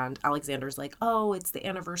walk. And Alexander's like, oh, it's the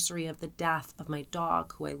anniversary of the death of my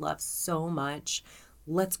dog who I love so much.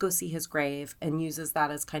 Let's go see his grave, and uses that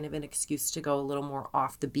as kind of an excuse to go a little more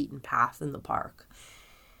off the beaten path in the park.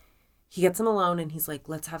 He gets him alone and he's like,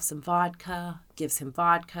 let's have some vodka, gives him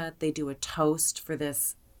vodka. They do a toast for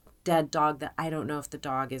this dead dog that I don't know if the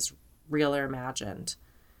dog is real or imagined.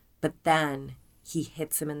 But then he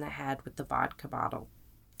hits him in the head with the vodka bottle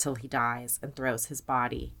till he dies and throws his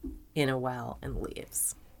body in a well and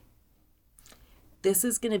leaves. This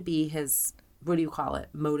is going to be his, what do you call it,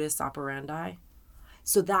 modus operandi.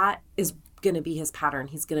 So that is going to be his pattern.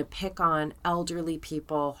 He's going to pick on elderly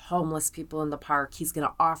people, homeless people in the park. He's going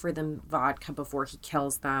to offer them vodka before he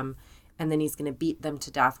kills them. And then he's going to beat them to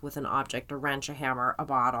death with an object, a wrench, a hammer, a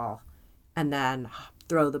bottle, and then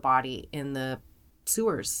throw the body in the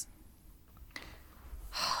sewers.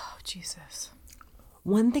 Oh, Jesus.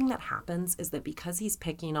 One thing that happens is that because he's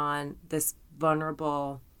picking on this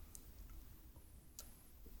vulnerable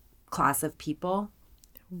class of people.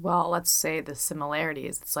 Well, let's say the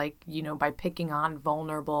similarities. It's like, by picking on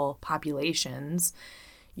vulnerable populations,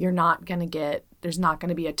 you're not going to get, there's not going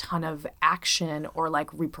to be a ton of action or like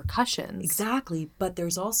repercussions. Exactly. But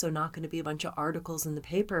there's also not going to be a bunch of articles in the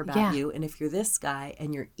paper about you. And if you're this guy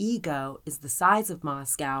and your ego is the size of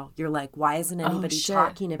Moscow, you're like, why isn't anybody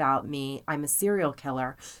talking about me? I'm a serial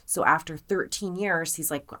killer. So after 13 years, he's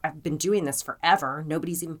like, I've been doing this forever.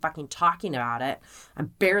 Nobody's even fucking talking about it.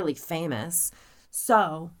 I'm barely famous.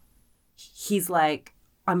 So he's like,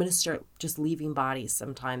 I'm going to start just leaving bodies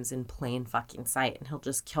sometimes in plain fucking sight, and he'll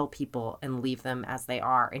just kill people and leave them as they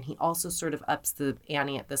are. And he also sort of ups the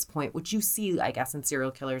ante at this point, which you see, I guess, in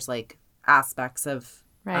serial killers, like aspects of,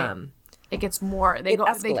 it gets more, it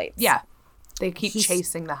escalates. They keep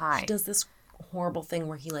chasing the high. He does this horrible thing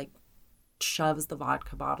where he like shoves the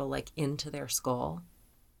vodka bottle like into their skull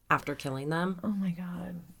after killing them. Oh my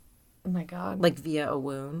God. Like via a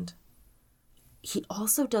wound. He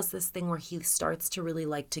also does this thing where he starts to really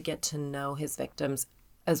like to get to know his victims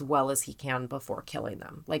as well as he can before killing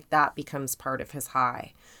them. Like that becomes part of his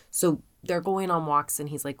high. So they're going on walks and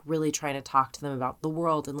he's like really trying to talk to them about the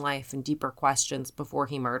world and life and deeper questions before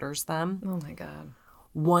he murders them. Oh my God.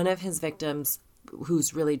 One of his victims,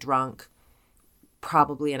 who's really drunk,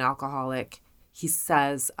 probably an alcoholic, he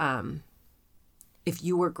says, if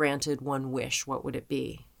you were granted one wish, what would it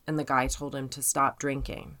be? And the guy told him to stop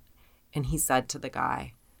drinking. And he said to the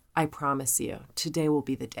guy, I promise you, today will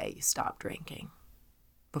be the day you stop drinking,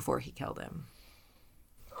 before he killed him.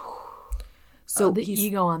 So the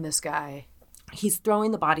ego on this guy. He's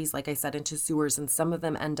throwing the bodies, like I said, into sewers, and some of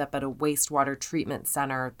them end up at a wastewater treatment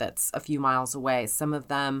center that's a few miles away. Some of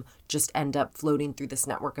them just end up floating through this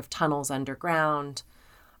network of tunnels underground,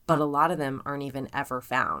 but a lot of them aren't even ever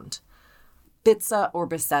found. Bitsa or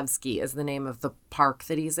Bisevsky is the name of the park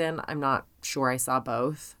that he's in. I'm not sure, I saw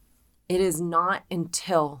both. It is not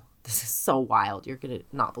until, this is so wild, you're going to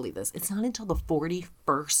not believe this. It's not until the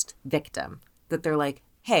 41st victim that they're like,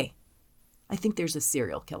 hey, I think there's a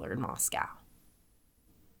serial killer in Moscow.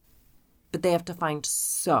 But they have to find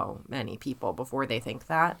so many people before they think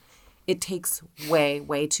that. It takes way,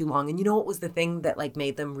 way too long. And you know what was the thing that like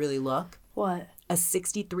made them really look? What? A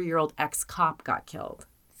 63-year-old ex-cop got killed.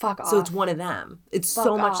 Fuck off. So it's one of them. It's Fuck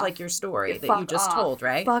so off. Much like your story that you just told,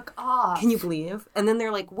 right? Fuck off. Can you believe? And then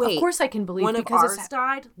they're like, wait. Of course I can believe. One of ours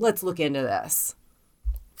died? Let's look into this.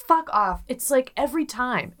 Fuck off. It's like every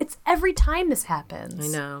time. It's every time this happens.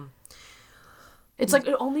 I know. It's like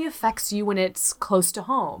it only affects you when it's close to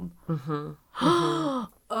home.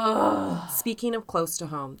 Speaking of close to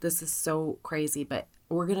home, this is so crazy, but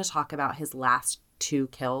we're going to talk about his last 2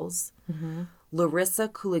 kills. Larissa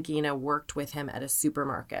Kulagina worked with him at a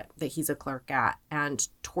supermarket that he's a clerk at. And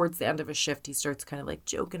towards the end of his shift, he starts kind of like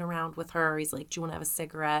joking around with her. He's like, do you want to have a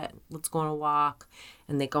cigarette? Let's go on a walk.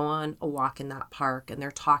 And they go on a walk in that park and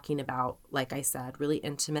they're talking about, like I said, really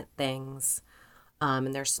intimate things.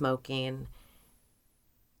 And they're smoking.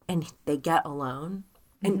 And they get alone.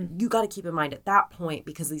 And you got to keep in mind at that point,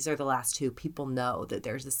 because these are the last 2, people know that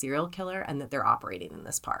there's a serial killer and that they're operating in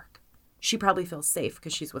this park. She probably feels safe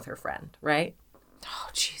because she's with her friend, right? Oh,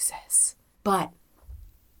 Jesus. But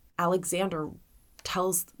Alexander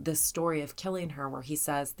tells this story of killing her where he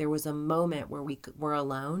says there was a moment where we were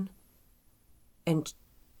alone and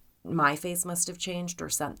my face must have changed or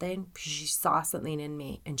something. She saw something in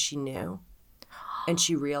me and she knew and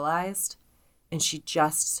she realized and she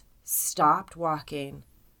just stopped walking,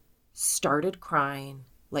 started crying,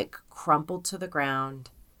 like crumpled to the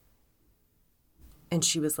ground. And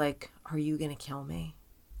she was like, are you going to kill me?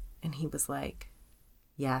 And he was like,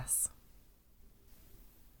 yes.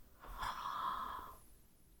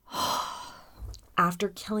 After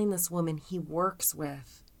killing this woman he works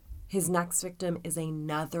with, his next victim is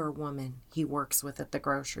another woman he works with at the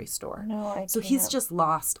grocery store. No, I So he's just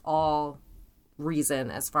lost all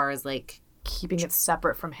reason as far as like keeping it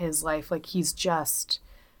separate from his life. Like he's just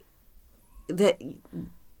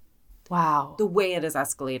wow. The way it has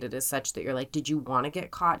escalated is such that you're like, did you want to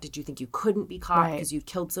get caught? Did you think you couldn't be caught because you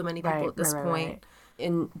killed so many people at this point? Right.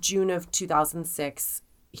 In June of 2006,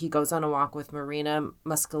 he goes on a walk with Marina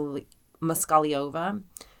Moskaliova.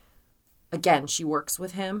 Again, she works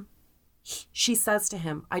with him. She says to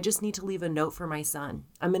him, I just need to leave a note for my son.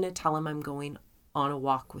 I'm going to tell him I'm going on a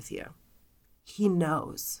walk with you. He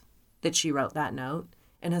knows that she wrote that note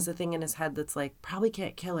and has a thing in his head that's like, probably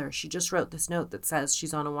can't kill her. She just wrote this note that says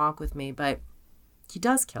she's on a walk with me, but he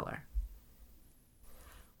does kill her.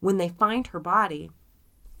 When they find her body,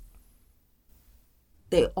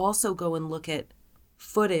 they also go and look at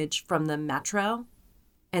footage from the metro,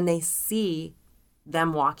 and they see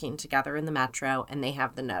them walking together in the metro, and they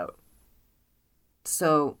have the note.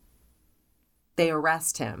 So they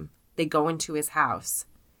arrest him. They go into his house,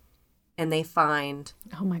 and they find,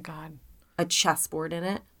 oh my God, a chessboard in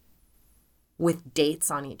it with dates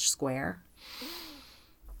on each square.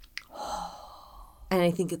 And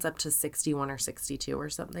I think it's up to 61 or 62 or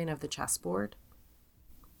something of the chessboard.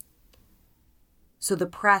 So the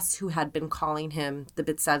press, who had been calling him the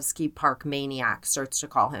Bitsevsky Park maniac, starts to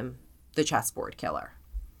call him the chessboard killer.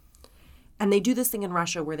 And they do this thing in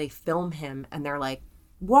Russia where they film him and they're like,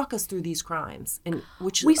 walk us through these crimes. And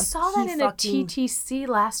which we saw that in a TTC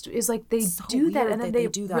last, is like they so do that and then they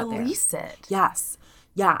do that release there. It. Yes.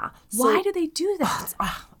 Yeah. Why do they do that?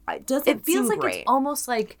 It feels like great. It's almost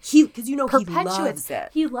like because he loves it.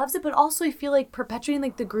 He loves it, but also I feel like perpetuating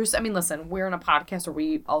like the gruesome. I mean, listen, we're in a podcast where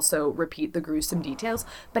we also repeat the gruesome details,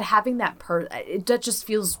 but having that that just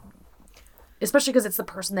feels, especially because it's the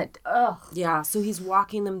person that. Ugh. Yeah, so he's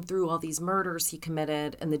walking them through all these murders he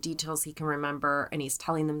committed and the details he can remember, and he's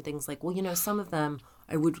telling them things like, well, you know, some of them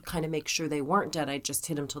I would kind of make sure they weren't dead. I'd just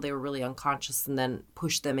hit them till they were really unconscious and then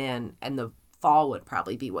push them in, and the fall would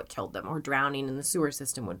probably be what killed them, or drowning in the sewer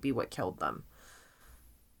system would be what killed them.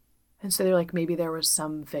 And so they're like, maybe there was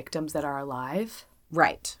some victims that are alive.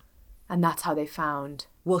 Right. And that's how they found.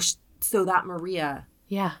 Well, so that Maria.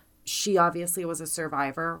 Yeah. She obviously was a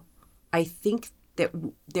survivor. I think that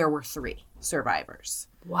there were 3 survivors.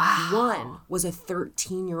 Wow. One was a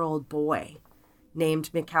 13-year-old boy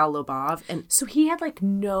named Mikhail Lobov. And so he had like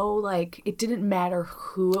no, like, it didn't matter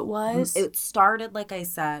who it was. It started, like I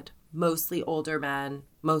said, mostly older men,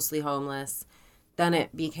 mostly homeless. Then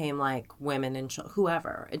it became like women and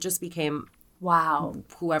whoever. It just became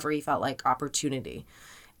whoever he felt like opportunity.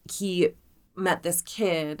 He met this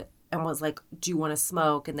kid and was like, do you want to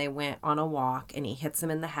smoke? And they went on a walk, and he hits him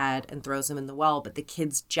in the head and throws him in the well. But the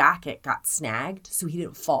kid's jacket got snagged, so he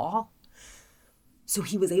didn't fall. So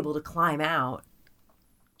he was able to climb out.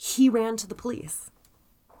 He ran to the police.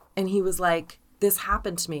 And he was like, this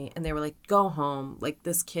happened to me. And they were like, go home. Like,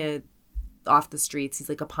 this kid off the streets, he's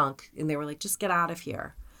like a punk. And they were like, just get out of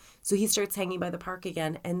here. So he starts hanging by the park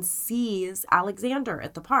again and sees Alexander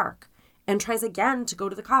at the park and tries again to go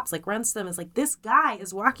to the cops. Like, runs to them, is like, this guy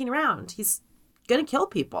is walking around. He's going to kill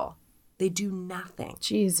people. They do nothing.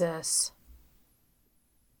 Jesus.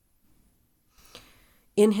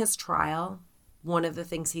 In his trial, one of the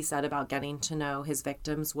things he said about getting to know his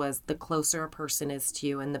victims was, the closer a person is to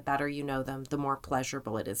you and the better you know them, the more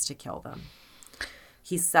pleasurable it is to kill them.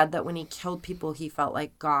 He said that when he killed people, he felt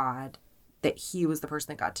like God, that he was the person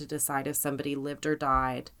that got to decide if somebody lived or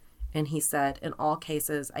died. And he said, in all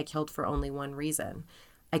cases, I killed for only one reason.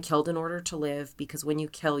 I killed in order to live, because when you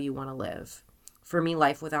kill, you want to live. For me,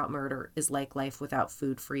 life without murder is like life without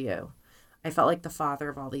food for you. I felt like the father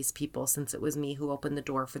of all these people, since it was me who opened the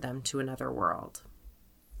door for them to another world.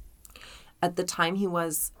 At the time he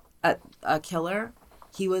was a killer,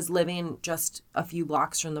 he was living just a few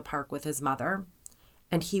blocks from the park with his mother.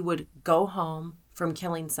 And he would go home from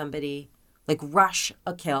killing somebody, like rush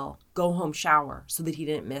a kill, go home, shower, so that he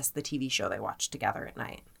didn't miss the TV show they watched together at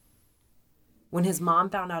night. When his mom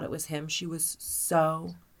found out it was him, she was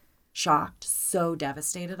so shocked, so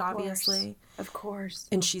devastated, obviously. Of course.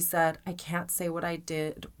 And she said, I can't say what I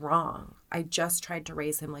did wrong. I just tried to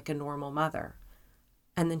raise him like a normal mother.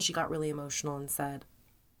 And then she got really emotional and said,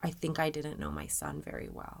 I think I didn't know my son very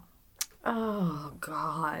well. Oh,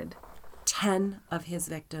 God. 10 of his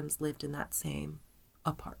victims lived in that same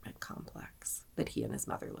apartment complex that he and his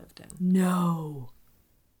mother lived in. No.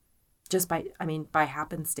 Just by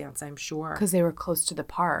happenstance, I'm sure. Because they were close to the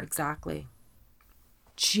park. Exactly.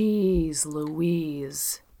 Jeez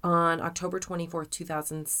Louise. On October 24th,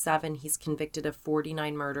 2007, he's convicted of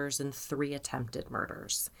 49 murders and 3 attempted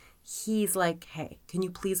murders. He's like, hey, can you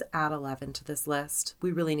please add 11 to this list?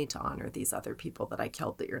 We really need to honor these other people that I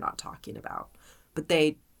killed that you're not talking about. But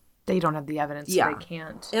they don't have the evidence. Yeah. So they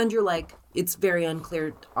can't. And you're like, it's very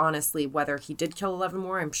unclear, honestly, whether he did kill 11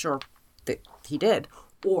 more. I'm sure that he did.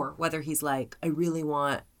 Or whether he's like, I really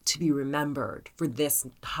want to be remembered for this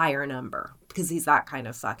higher number. Because he's that kind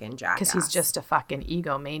of fucking jackass. Because he's just a fucking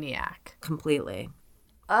egomaniac. Completely.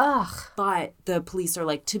 Ugh. But the police are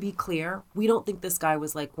like, to be clear, we don't think this guy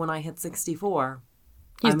was like, when I hit 64,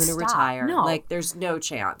 I'm going to retire. No. Like, there's no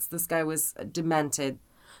chance. This guy was demented.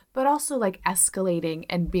 But also, like, escalating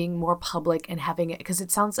and being more public and having it, because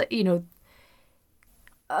it sounds like, you know,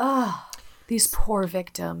 these poor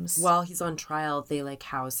victims. While he's on trial, they, like,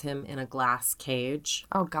 house him in a glass cage.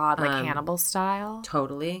 Oh, God, like Hannibal style?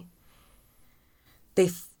 Totally. They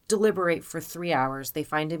deliberate for 3 hours. They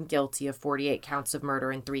find him guilty of 48 counts of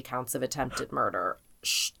murder and 3 counts of attempted murder.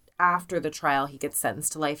 After the trial, he gets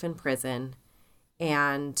sentenced to life in prison.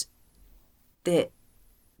 And they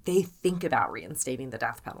think about reinstating the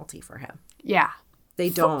death penalty for him. Yeah. They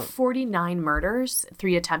don't. 49 murders,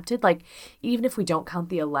 3 attempted. Like, even if we don't count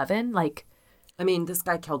the 11, like... I mean, this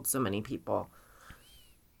guy killed so many people.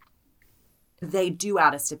 They do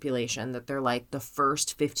add a stipulation that they're like, the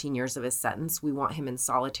first 15 years of his sentence, we want him in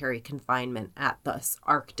solitary confinement at this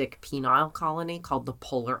Arctic penile colony called the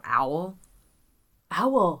Polar Owl.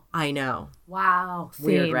 Owl? I know. Wow.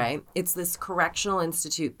 Weird, theme. Right? It's this correctional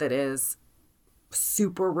institute that is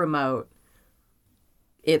super remote.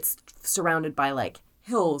 It's surrounded by like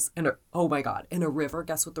hills and oh my God, and a river.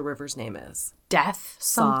 Guess what the river's name is? Death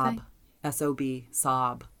something? Sob. S-O-B.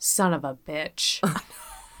 Sob. Son of a bitch.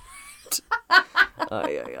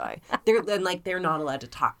 They're not allowed to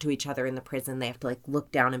talk to each other in the prison. They have to like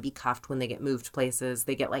look down and be cuffed when they get moved places.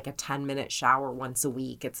 They get like a 10-minute shower once a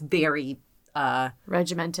week. It's very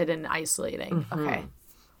regimented and isolating. Mm-hmm. Okay.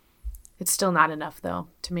 It's still not enough though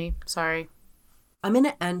to me. Sorry. I'm going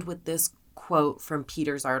to end with this quote from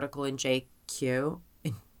Peter's article in JQ.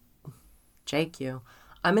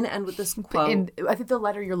 I'm going to end with this quote. And I think the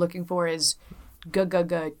letter you're looking for is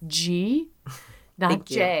G, not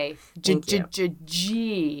J.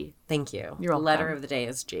 G. Thank you. You're welcome. The letter of the day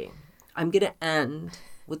is G. I'm going to end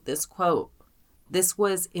with this quote. This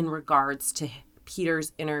was in regards to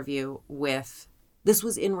Peter's interview with... This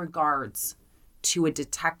was in regards to a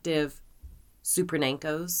detective,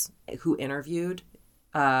 Supranenkos, who interviewed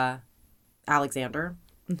Alexander.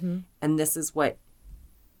 Mm-hmm. And this is what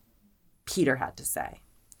Peter had to say.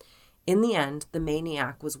 In the end, the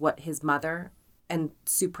maniac was what his mother and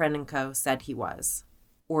Suprenenko said he was.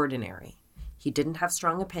 Ordinary. He didn't have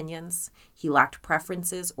strong opinions. He lacked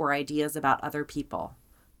preferences or ideas about other people.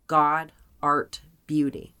 God, art,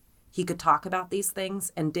 beauty. He could talk about these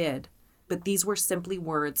things and did, but these were simply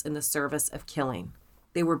words in the service of killing.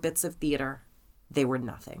 They were bits of theater. They were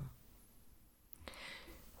nothing.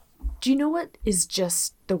 Do you know what is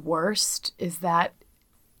just the worst is that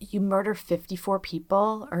you murder 54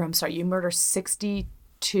 people, or I'm sorry, you murder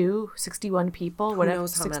 62, 61 people, whatever,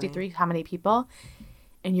 63, how many people,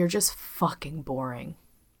 and you're just fucking boring.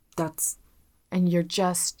 And you're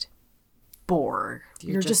just bored.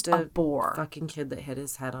 You're just a bore. Fucking kid that hit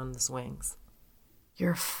his head on the swings.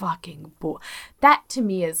 You're fucking bored. That to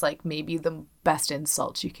me is like maybe the best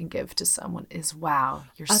insult you can give to someone is, wow,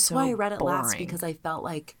 you're That's so why I read it boring. last, because I felt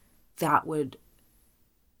like that would,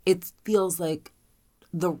 it feels like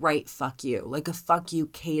the right fuck you, like a fuck you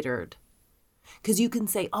catered. Because you can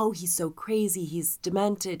say, oh, he's so crazy, he's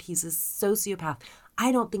demented, he's a sociopath.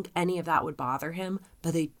 I don't think any of that would bother him,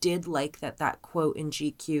 but I did like that quote in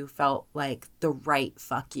GQ felt like the right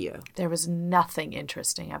fuck you. There was nothing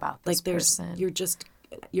interesting about this person.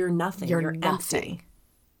 You're nothing. You're nothing. Empty.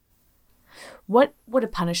 What a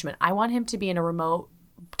punishment. I want him to be in a remote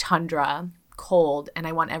tundra, cold, and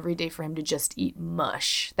I want every day for him to just eat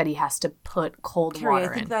mush that he has to put cold Carrie, water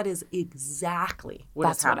in. I think that is exactly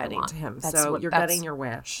what's happening to him. So you're getting your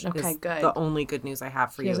wish. Okay, good. The only good news I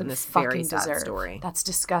have for you in this very sad story. That's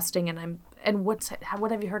disgusting. And what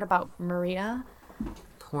have you heard about Maria?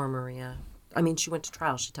 Poor Maria. I mean, she went to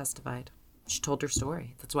trial. She testified. She told her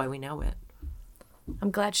story. That's why we know it.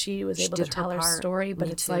 I'm glad she was able to tell her story, but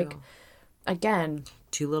it's like, again,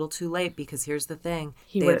 too little too late, because here's the thing.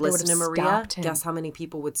 They would listen to Maria. Guess how many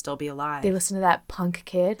people would still be alive? They listen to that punk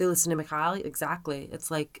kid. They listen to Mikhail. Exactly.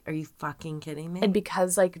 It's like, are you fucking kidding me? And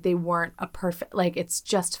because like they weren't a perfect, like it's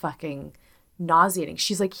just fucking nauseating.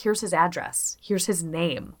 She's like, here's his address. Here's his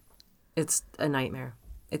name. It's a nightmare.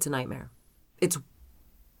 It's a nightmare. It's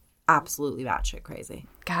Absolutely batshit crazy.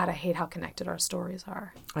 God, I hate how connected our stories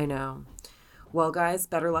are. I know. Well, guys,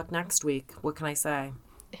 better luck next week. What can I say?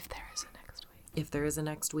 If there is a next week. If there is a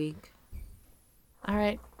next week. All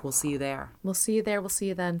right. We'll see you there. We'll see you there. We'll see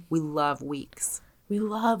you then. We love weeks. We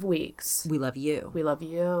love weeks. We love you. We love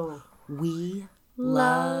you. We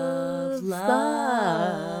love.